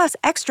prices, plus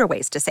extra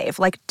ways to save,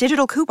 like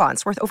digital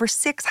coupons worth over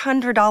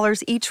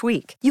 $600 each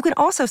week. You can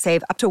also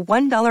save up to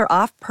 $1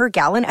 off per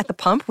gallon at the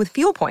pump with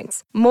fuel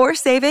points. More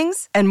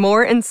savings and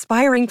more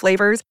inspiring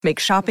flavors make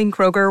shopping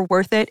Kroger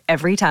worth it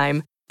every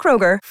time.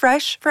 Kroger,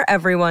 fresh for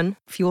everyone.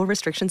 Fuel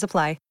restrictions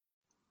apply.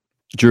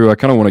 Drew, I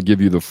kind of want to give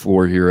you the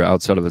floor here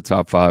outside of the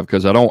top 5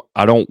 because I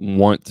don't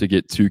want to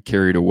get too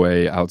carried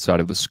away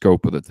outside of the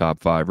scope of the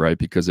top 5, right?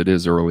 Because it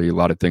is early. A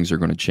lot of things are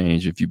going to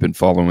change. If you've been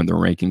following the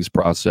rankings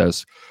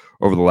process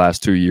over the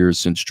last 2 years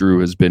since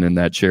Drew has been in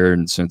that chair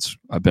and since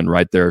I've been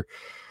right there,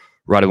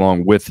 right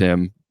along with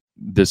him,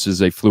 this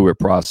is a fluid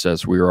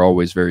process. We are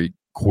always very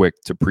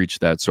quick to preach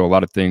that. So a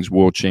lot of things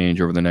will change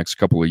over the next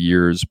couple of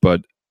years,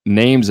 but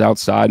names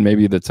outside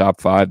maybe the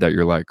top 5 that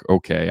you're like,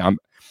 okay,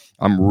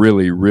 I'm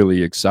really,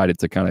 really excited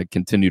to kind of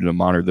continue to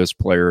monitor this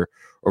player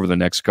over the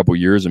next couple of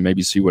years and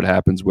maybe see what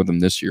happens with him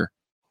this year.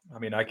 I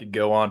mean, I could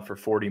go on for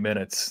 40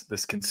 minutes.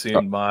 This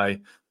consumed my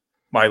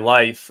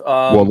life.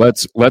 Well,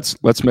 let's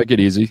make it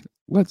easy.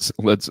 Let's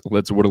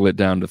whittle it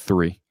down to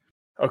 3.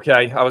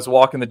 Okay, I was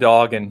walking the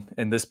dog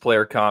and this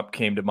player comp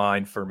came to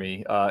mind for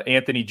me.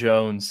 Anthony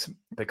Jones,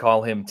 they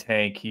call him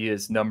Tank. He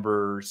is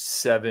number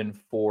 7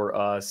 for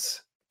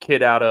us.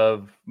 Kid out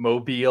of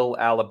Mobile,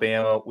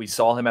 Alabama. We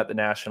saw him at the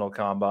National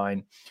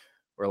Combine.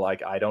 We're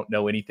like, I don't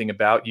know anything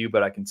about you,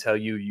 but I can tell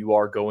you, you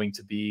are going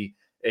to be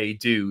a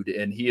dude.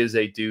 And he is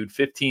a dude.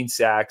 15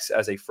 sacks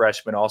as a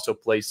freshman, also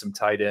plays some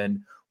tight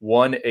end,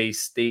 won a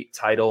state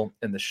title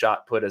in the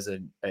shot put as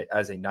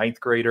a ninth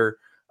grader.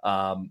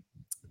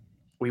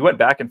 We went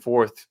back and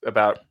forth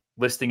about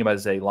listing him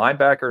as a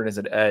linebacker and as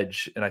an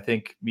edge. And I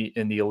think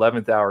in the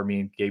 11th hour, me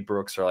and Gabe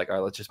Brooks are like, all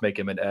right, let's just make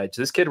him an edge.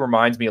 This kid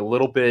reminds me a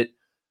little bit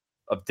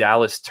of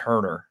Dallas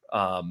Turner.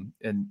 And,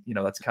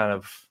 that's kind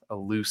of a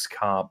loose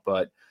comp,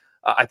 but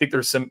I think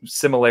there's some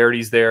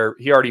similarities there.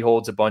 He already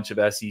holds a bunch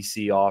of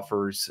SEC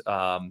offers,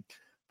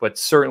 but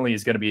certainly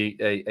is going to be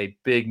a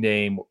big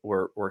name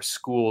where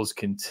schools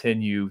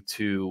continue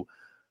to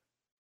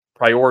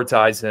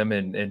prioritize him.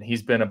 And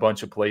he's been a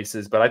bunch of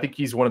places, but I think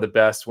he's one of the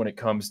best when it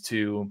comes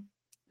to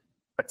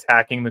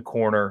attacking the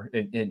corner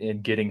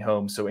and getting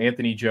home. So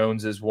Anthony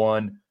Jones is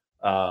one.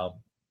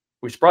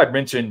 We should probably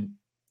mention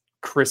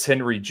Chris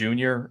Henry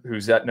Jr.,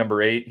 who's at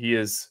number 8. He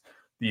is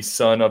the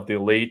son of the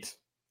late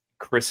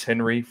Chris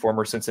Henry,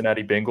 former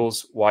Cincinnati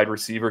Bengals wide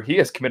receiver. He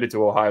has committed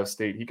to Ohio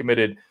State. He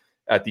committed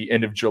at the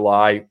end of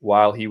July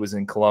while he was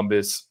in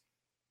Columbus.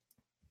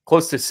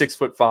 Close to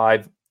 6'5",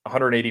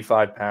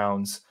 185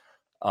 pounds,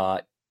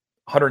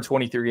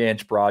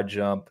 123-inch broad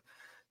jump,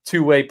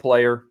 two-way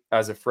player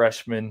as a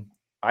freshman.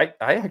 I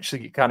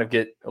actually kind of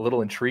get a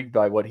little intrigued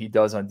by what he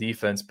does on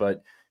defense,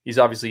 but he's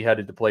obviously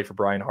headed to play for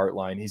Brian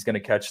Hartline. He's going to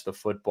catch the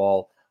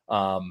football.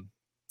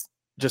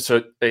 just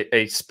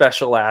a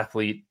special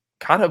athlete.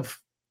 Kind of,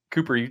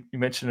 Cooper, you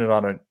mentioned it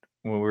when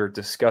we were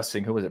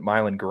discussing, who was it,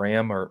 Mylan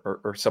Graham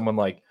or someone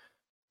like,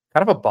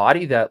 kind of a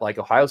body that like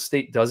Ohio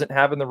State doesn't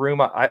have in the room.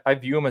 I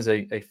view him as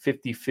a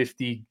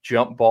 50-50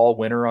 jump ball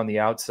winner on the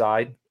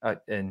outside,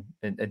 and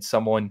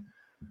someone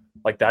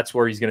like that's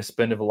where he's going to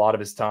spend a lot of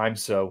his time.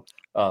 So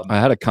I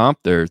had a comp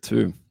there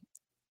too.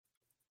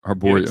 Our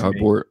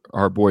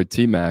boy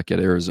T-Mac at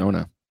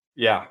Arizona.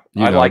 Yeah,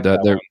 I like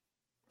that one.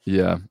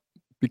 Yeah,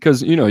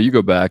 because you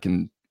go back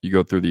and you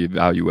go through the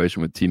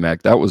evaluation with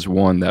T-Mac. That was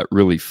one that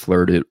really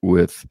flirted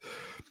with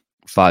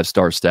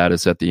 5-star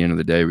status at the end of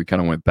the day. We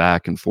kind of went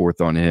back and forth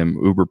on him,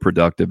 uber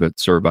productive at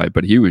Servite,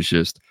 but he was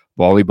just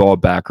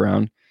volleyball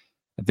background.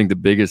 I think the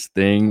biggest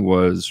thing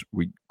was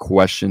we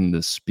questioned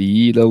the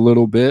speed a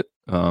little bit,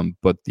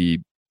 but the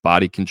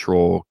body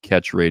control,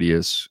 catch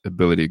radius,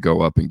 ability to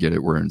go up and get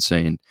it were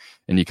insane.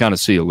 And you kind of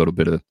see a little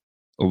bit of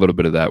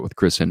that with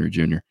Chris Henry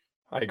Jr.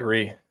 I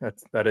agree.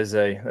 That is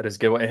a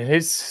good one. And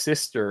his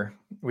sister,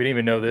 we didn't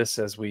even know this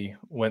as we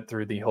went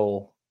through the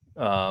whole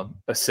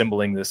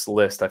assembling this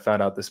list. I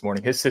found out this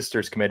morning his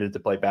sister's committed to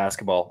play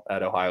basketball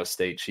at Ohio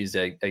State. She's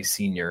a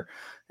senior,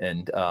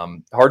 and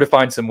hard to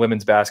find some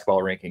women's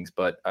basketball rankings,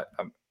 but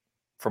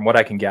from what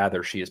I can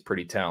gather, she is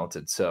pretty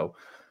talented. So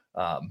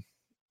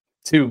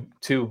two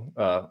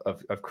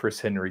of Chris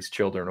Henry's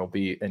children will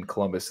be in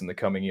Columbus in the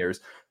coming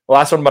years. The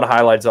last one I'm going to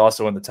highlight is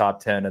also in the top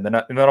 10, and then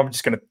I'm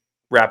just going to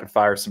rapid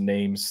fire some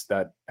names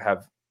that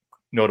have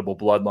notable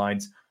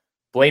bloodlines.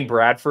 Blaine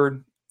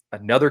Bradford,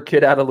 another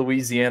kid out of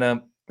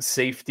Louisiana,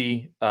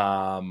 safety.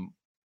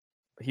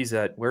 He's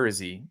at, where is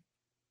he?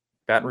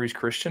 Baton Rouge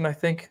Christian, I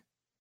think.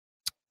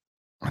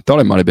 I thought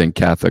it might have been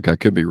Catholic. I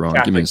could be wrong.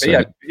 Catholic, give me a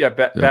second.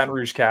 Baton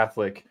Rouge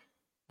Catholic.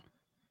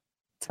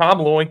 Tom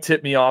Loing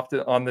tipped me off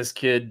on this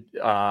kid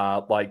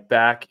like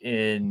back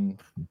in,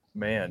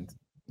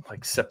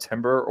 like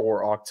September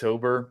or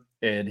October.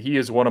 And he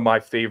is one of my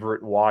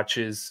favorite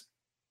watches.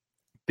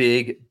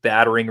 Big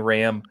battering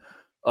ram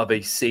of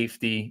a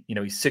safety.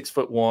 He's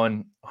 6'1",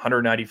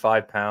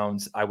 195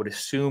 pounds. I would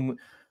assume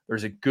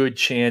there's a good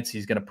chance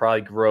he's going to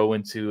probably grow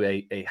into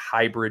a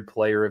hybrid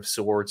player of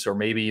sorts, or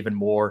maybe even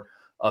more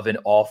of an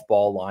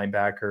off-ball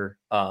linebacker.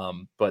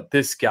 But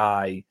this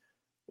guy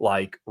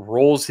like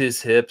rolls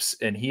his hips,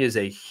 and he is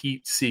a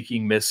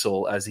heat-seeking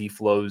missile as he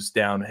flows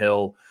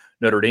downhill.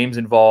 Notre Dame's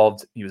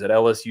involved. He was at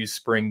LSU's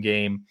spring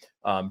game.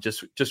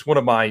 Just one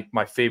of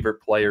my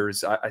favorite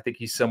players. I think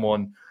he's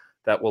someone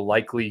that will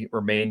likely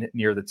remain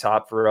near the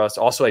top for us.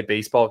 Also a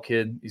baseball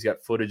kid. He's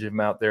got footage of him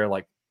out there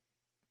like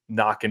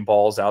knocking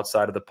balls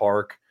outside of the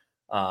park.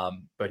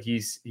 But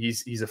he's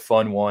a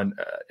fun one.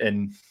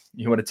 And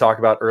you want to talk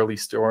about early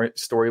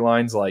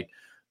storylines, like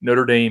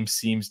Notre Dame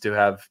seems to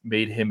have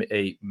made him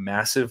a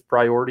massive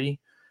priority.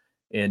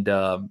 And,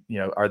 are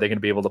they going to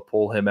be able to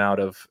pull him out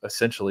of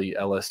essentially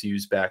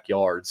LSU's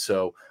backyard?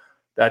 So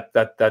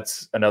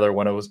that's another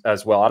one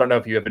as well. I don't know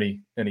if you have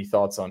any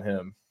thoughts on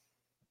him.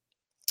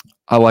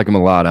 I like him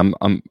a lot.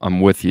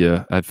 I'm with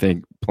you. I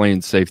think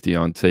playing safety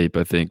on tape,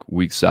 I think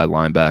weak side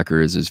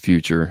linebacker is his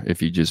future if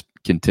he just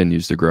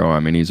continues to grow. I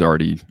mean, he's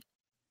already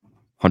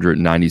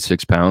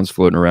 196 pounds,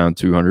 floating around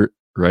 200,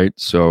 right?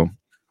 So,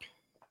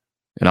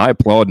 and I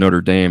applaud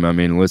Notre Dame. I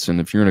mean, listen,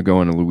 if you're going to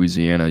go into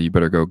Louisiana, you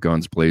better go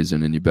guns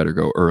blazing and you better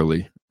go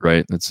early,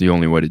 right? That's the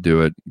only way to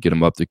do it. Get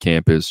them up to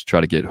campus,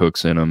 try to get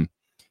hooks in them.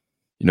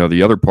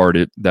 The other part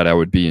that I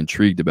would be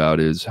intrigued about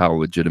is how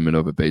legitimate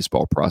of a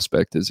baseball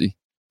prospect is he?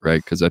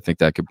 Right, because I think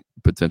that could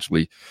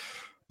potentially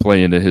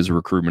play into his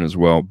recruitment as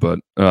well. But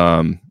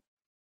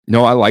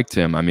no, I liked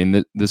him. I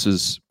mean, this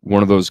is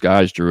one of those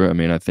guys, Drew. I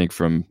mean, I think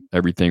from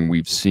everything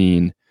we've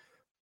seen,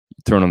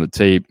 turn on the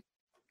tape,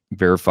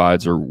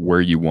 verifieds are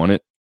where you want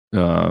it.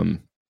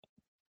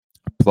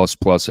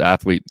 Plus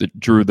athlete.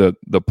 Drew,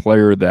 the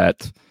player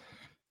that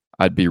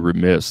I'd be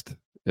remiss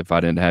if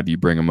I didn't have you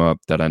bring him up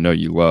that I know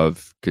you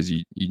love because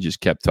you just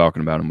kept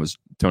talking about him was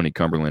Tony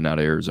Cumberland out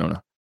of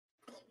Arizona.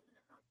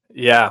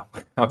 Yeah,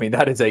 I mean,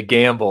 that is a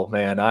gamble,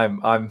 man. I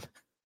don't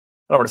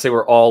want to say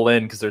we're all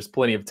in because there's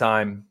plenty of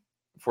time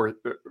for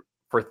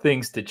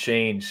things to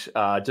change.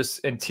 Just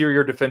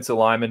interior defensive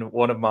lineman,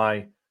 one of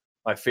my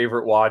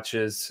favorite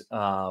watches.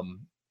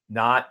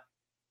 Not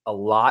a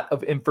lot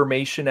of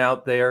information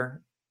out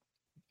there.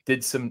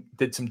 Did some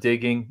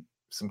digging,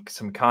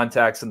 some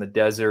contacts in the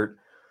desert.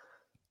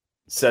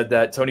 Said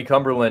that Tony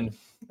Cumberland,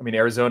 I mean,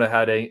 Arizona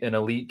had an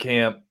elite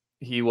camp.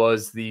 He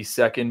was the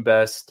second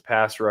best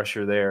pass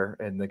rusher there.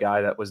 And the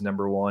guy that was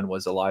number one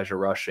was Elijah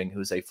Rushing,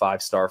 who's a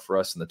 5-star for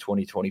us in the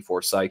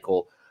 2024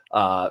 cycle.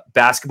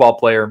 Basketball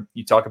player,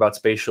 you talk about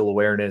spatial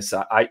awareness.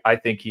 I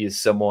think he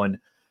is someone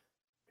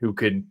who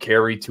can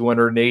carry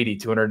 280,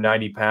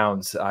 290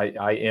 pounds.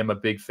 I am a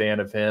big fan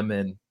of him.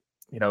 And,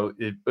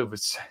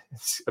 it's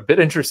a bit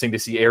interesting to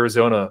see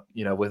Arizona,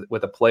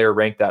 with a player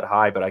ranked that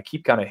high, but I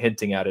keep kind of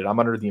hinting at it. I'm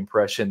under the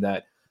impression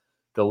that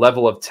the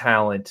level of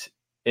talent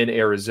in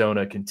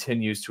Arizona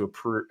continues to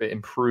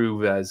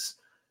improve as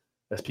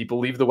people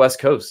leave the West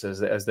Coast,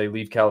 as they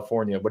leave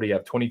California. What do you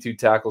have? 22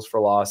 tackles for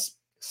loss,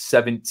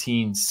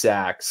 17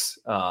 sacks.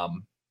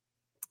 I'm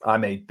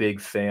a big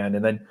fan.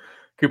 And then,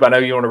 Coop, I know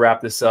you want to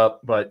wrap this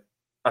up, but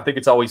I think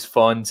it's always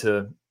fun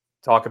to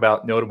talk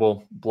about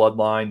notable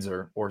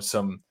bloodlines or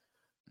some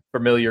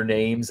familiar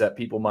names that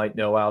people might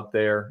know out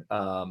there.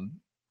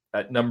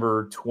 At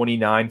number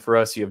 29 for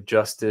us, you have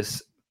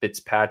Justice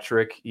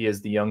Fitzpatrick. He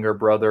is the younger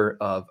brother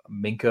of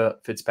Minka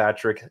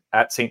Fitzpatrick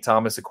at St.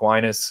 Thomas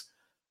Aquinas.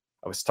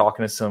 I was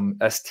talking to some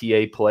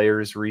STA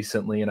players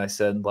recently, and I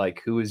said,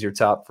 like, who is your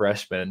top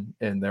freshman?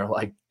 And they're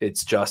like,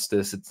 it's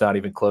Justice. It's not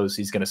even close.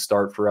 He's going to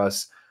start for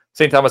us.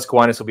 St. Thomas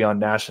Aquinas will be on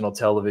national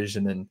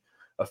television in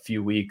a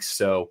few weeks.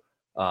 So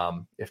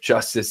if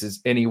Justice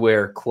is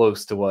anywhere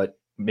close to what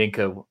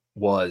Minka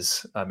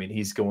was, I mean,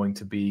 he's going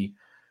to be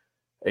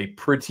a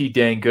pretty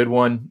dang good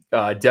one.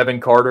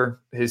 Devin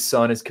Carter, his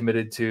son is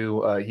committed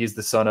to, he's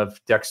the son of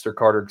Dexter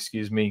Carter,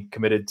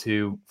 committed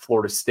to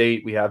Florida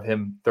State. We have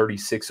him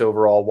 36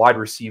 overall, wide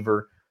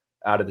receiver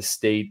out of the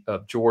state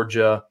of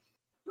Georgia.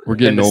 We're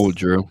getting old,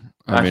 Drew.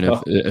 I mean,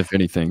 if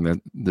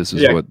anything, this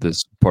is what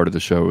this part of the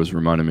show is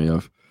reminding me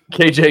of.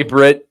 KJ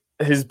Britt,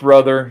 his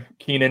brother,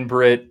 Keenan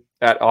Britt,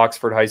 at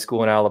Oxford High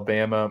School in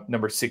Alabama,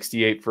 number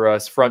 68 for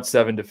us, front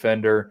seven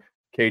defender.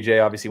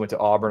 KJ obviously went to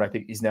Auburn. I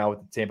think he's now with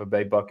the Tampa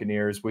Bay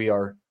Buccaneers. We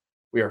are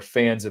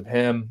fans of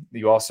him.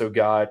 You also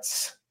got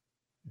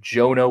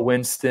Jonah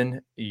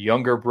Winston,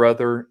 younger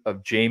brother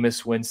of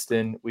Jameis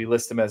Winston. We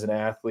list him as an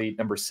athlete,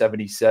 number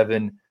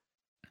 77.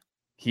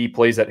 He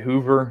plays at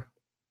Hoover,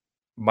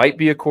 might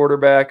be a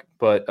quarterback,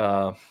 but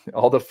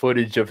all the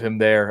footage of him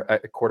there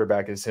at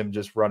quarterback is him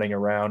just running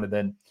around.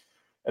 And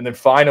then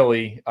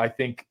finally, I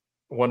think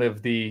one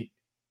of the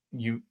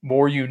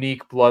more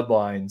unique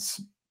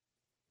bloodlines,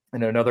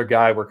 and another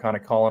guy we're kind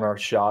of calling our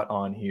shot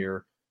on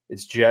here,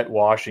 is Jet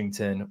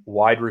Washington,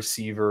 wide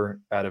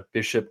receiver out of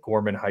Bishop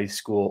Gorman High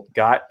School.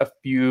 Got a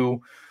few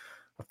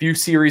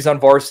series on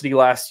varsity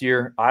last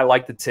year. I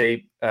like the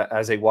tape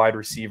as a wide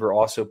receiver,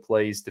 also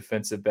plays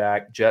defensive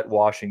back. Jet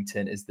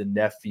Washington is the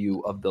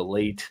nephew of the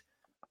late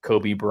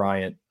Kobe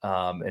Bryant,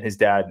 and his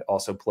dad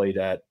also played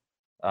at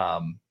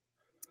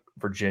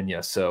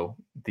Virginia. So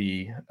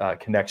the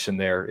connection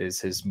there is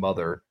his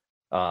mother,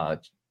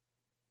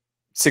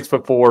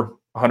 6'4",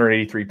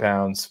 183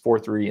 pounds,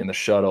 4.3 in the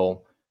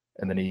shuttle,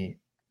 and then he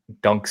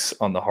dunks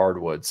on the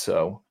hardwood.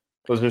 So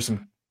those are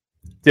some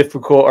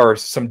different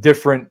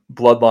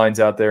bloodlines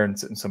out there, and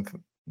some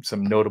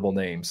notable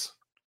names.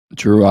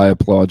 Drew, I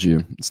applaud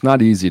you. It's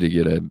not easy to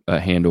get a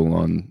handle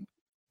on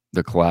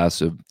the class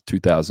of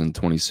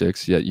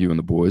 2026, yet you and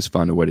the boys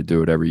find a way to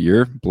do it every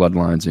year,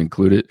 bloodlines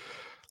included.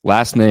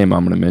 Last name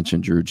I'm going to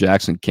mention, Drew,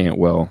 Jackson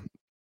Cantwell,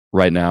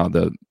 right now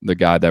the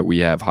guy that we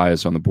have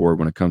highest on the board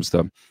when it comes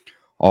to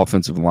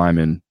offensive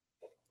lineman,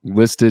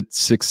 listed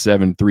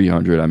 6'7",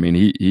 300. I mean,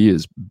 he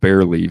is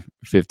barely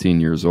 15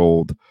 years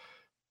old.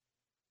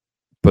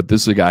 But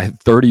this is a guy,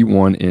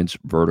 31-inch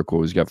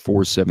vertical. He's got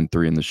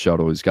 4.73 in the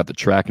shuttle. He's got the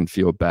track and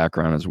field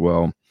background as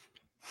well.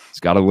 He's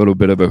got a little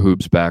bit of a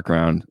hoops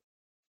background.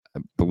 I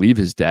believe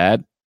his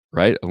dad,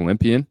 right?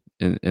 Olympian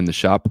in the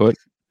shot put.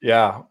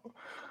 Yeah.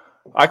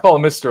 I call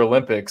him Mr.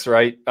 Olympics,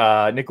 right?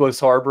 Nicholas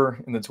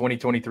Harbor in the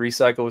 2023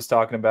 cycle was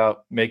talking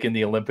about making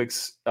the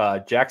Olympics.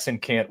 Jackson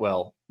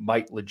Cantwell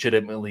might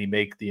legitimately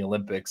make the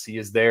Olympics. He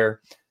is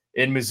there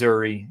in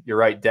Missouri. You're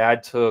right.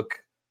 Dad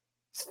took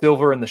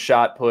silver in the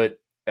shot put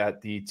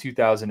at the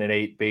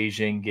 2008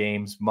 Beijing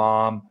Games.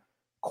 Mom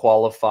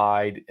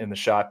qualified in the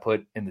shot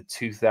put in the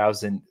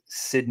 2000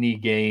 Sydney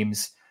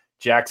Games.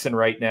 Jackson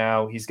right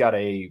now, he's got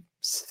a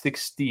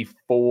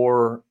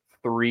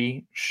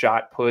 64.3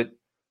 shot put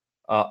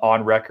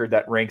on record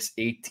that ranks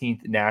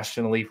 18th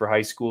nationally for high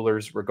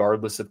schoolers,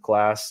 regardless of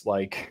class.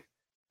 Like,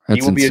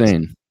 that's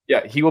insane.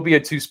 He will be a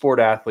two-sport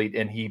athlete,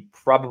 and he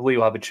probably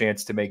will have a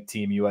chance to make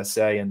Team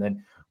USA. And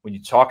then when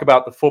you talk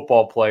about the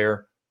football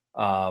player,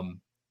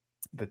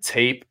 the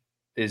tape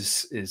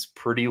is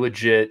pretty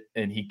legit,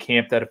 and he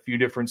camped at a few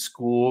different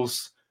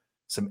schools,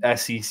 some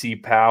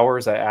SEC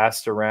powers. I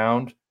asked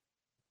around,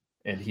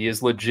 and he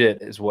is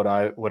legit, is what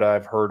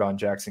I've heard on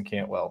Jackson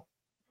Cantwell.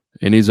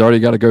 And he's already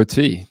got a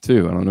goatee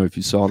too. I don't know if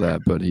you saw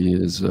that, but he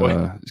is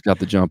he's got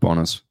the jump on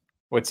us.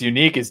 What's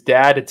unique is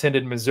Dad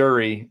attended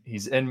Missouri.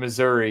 He's in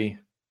Missouri.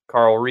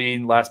 Carl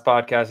Reed, last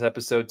podcast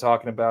episode,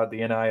 talking about the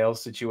NIL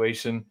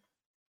situation.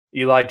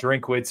 Eli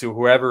Drinkwitz, or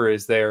whoever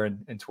is there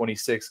in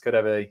 26, could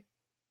have a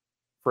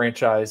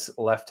franchise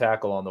left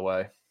tackle on the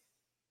way.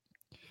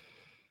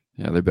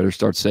 Yeah, they better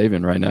start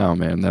saving right now,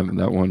 man.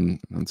 That one,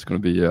 that's going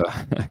to be a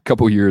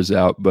couple years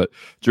out. But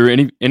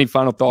Drew, any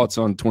final thoughts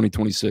on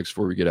 2026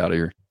 before we get out of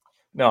here?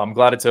 No, I'm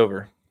glad it's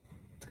over.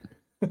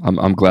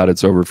 I'm glad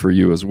it's over for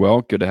you as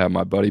well. Good to have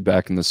my buddy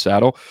back in the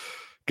saddle.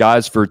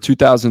 Guys, for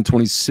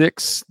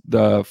 2026,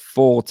 the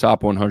full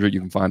top 100,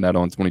 you can find that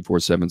on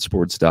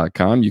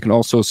 247sports.com. You can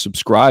also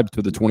subscribe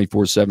to the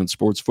 24/7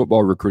 Sports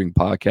Football Recruiting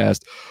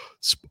Podcast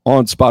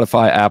on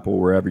Spotify, Apple,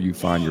 wherever you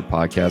find your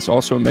podcasts.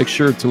 Also, make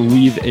sure to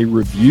leave a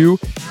review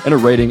and a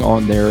rating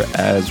on there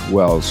as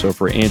well. So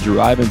for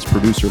Andrew Ivins,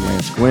 producer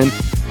Lance Glenn,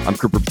 I'm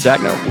Cooper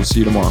Patagna. We'll see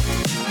you tomorrow.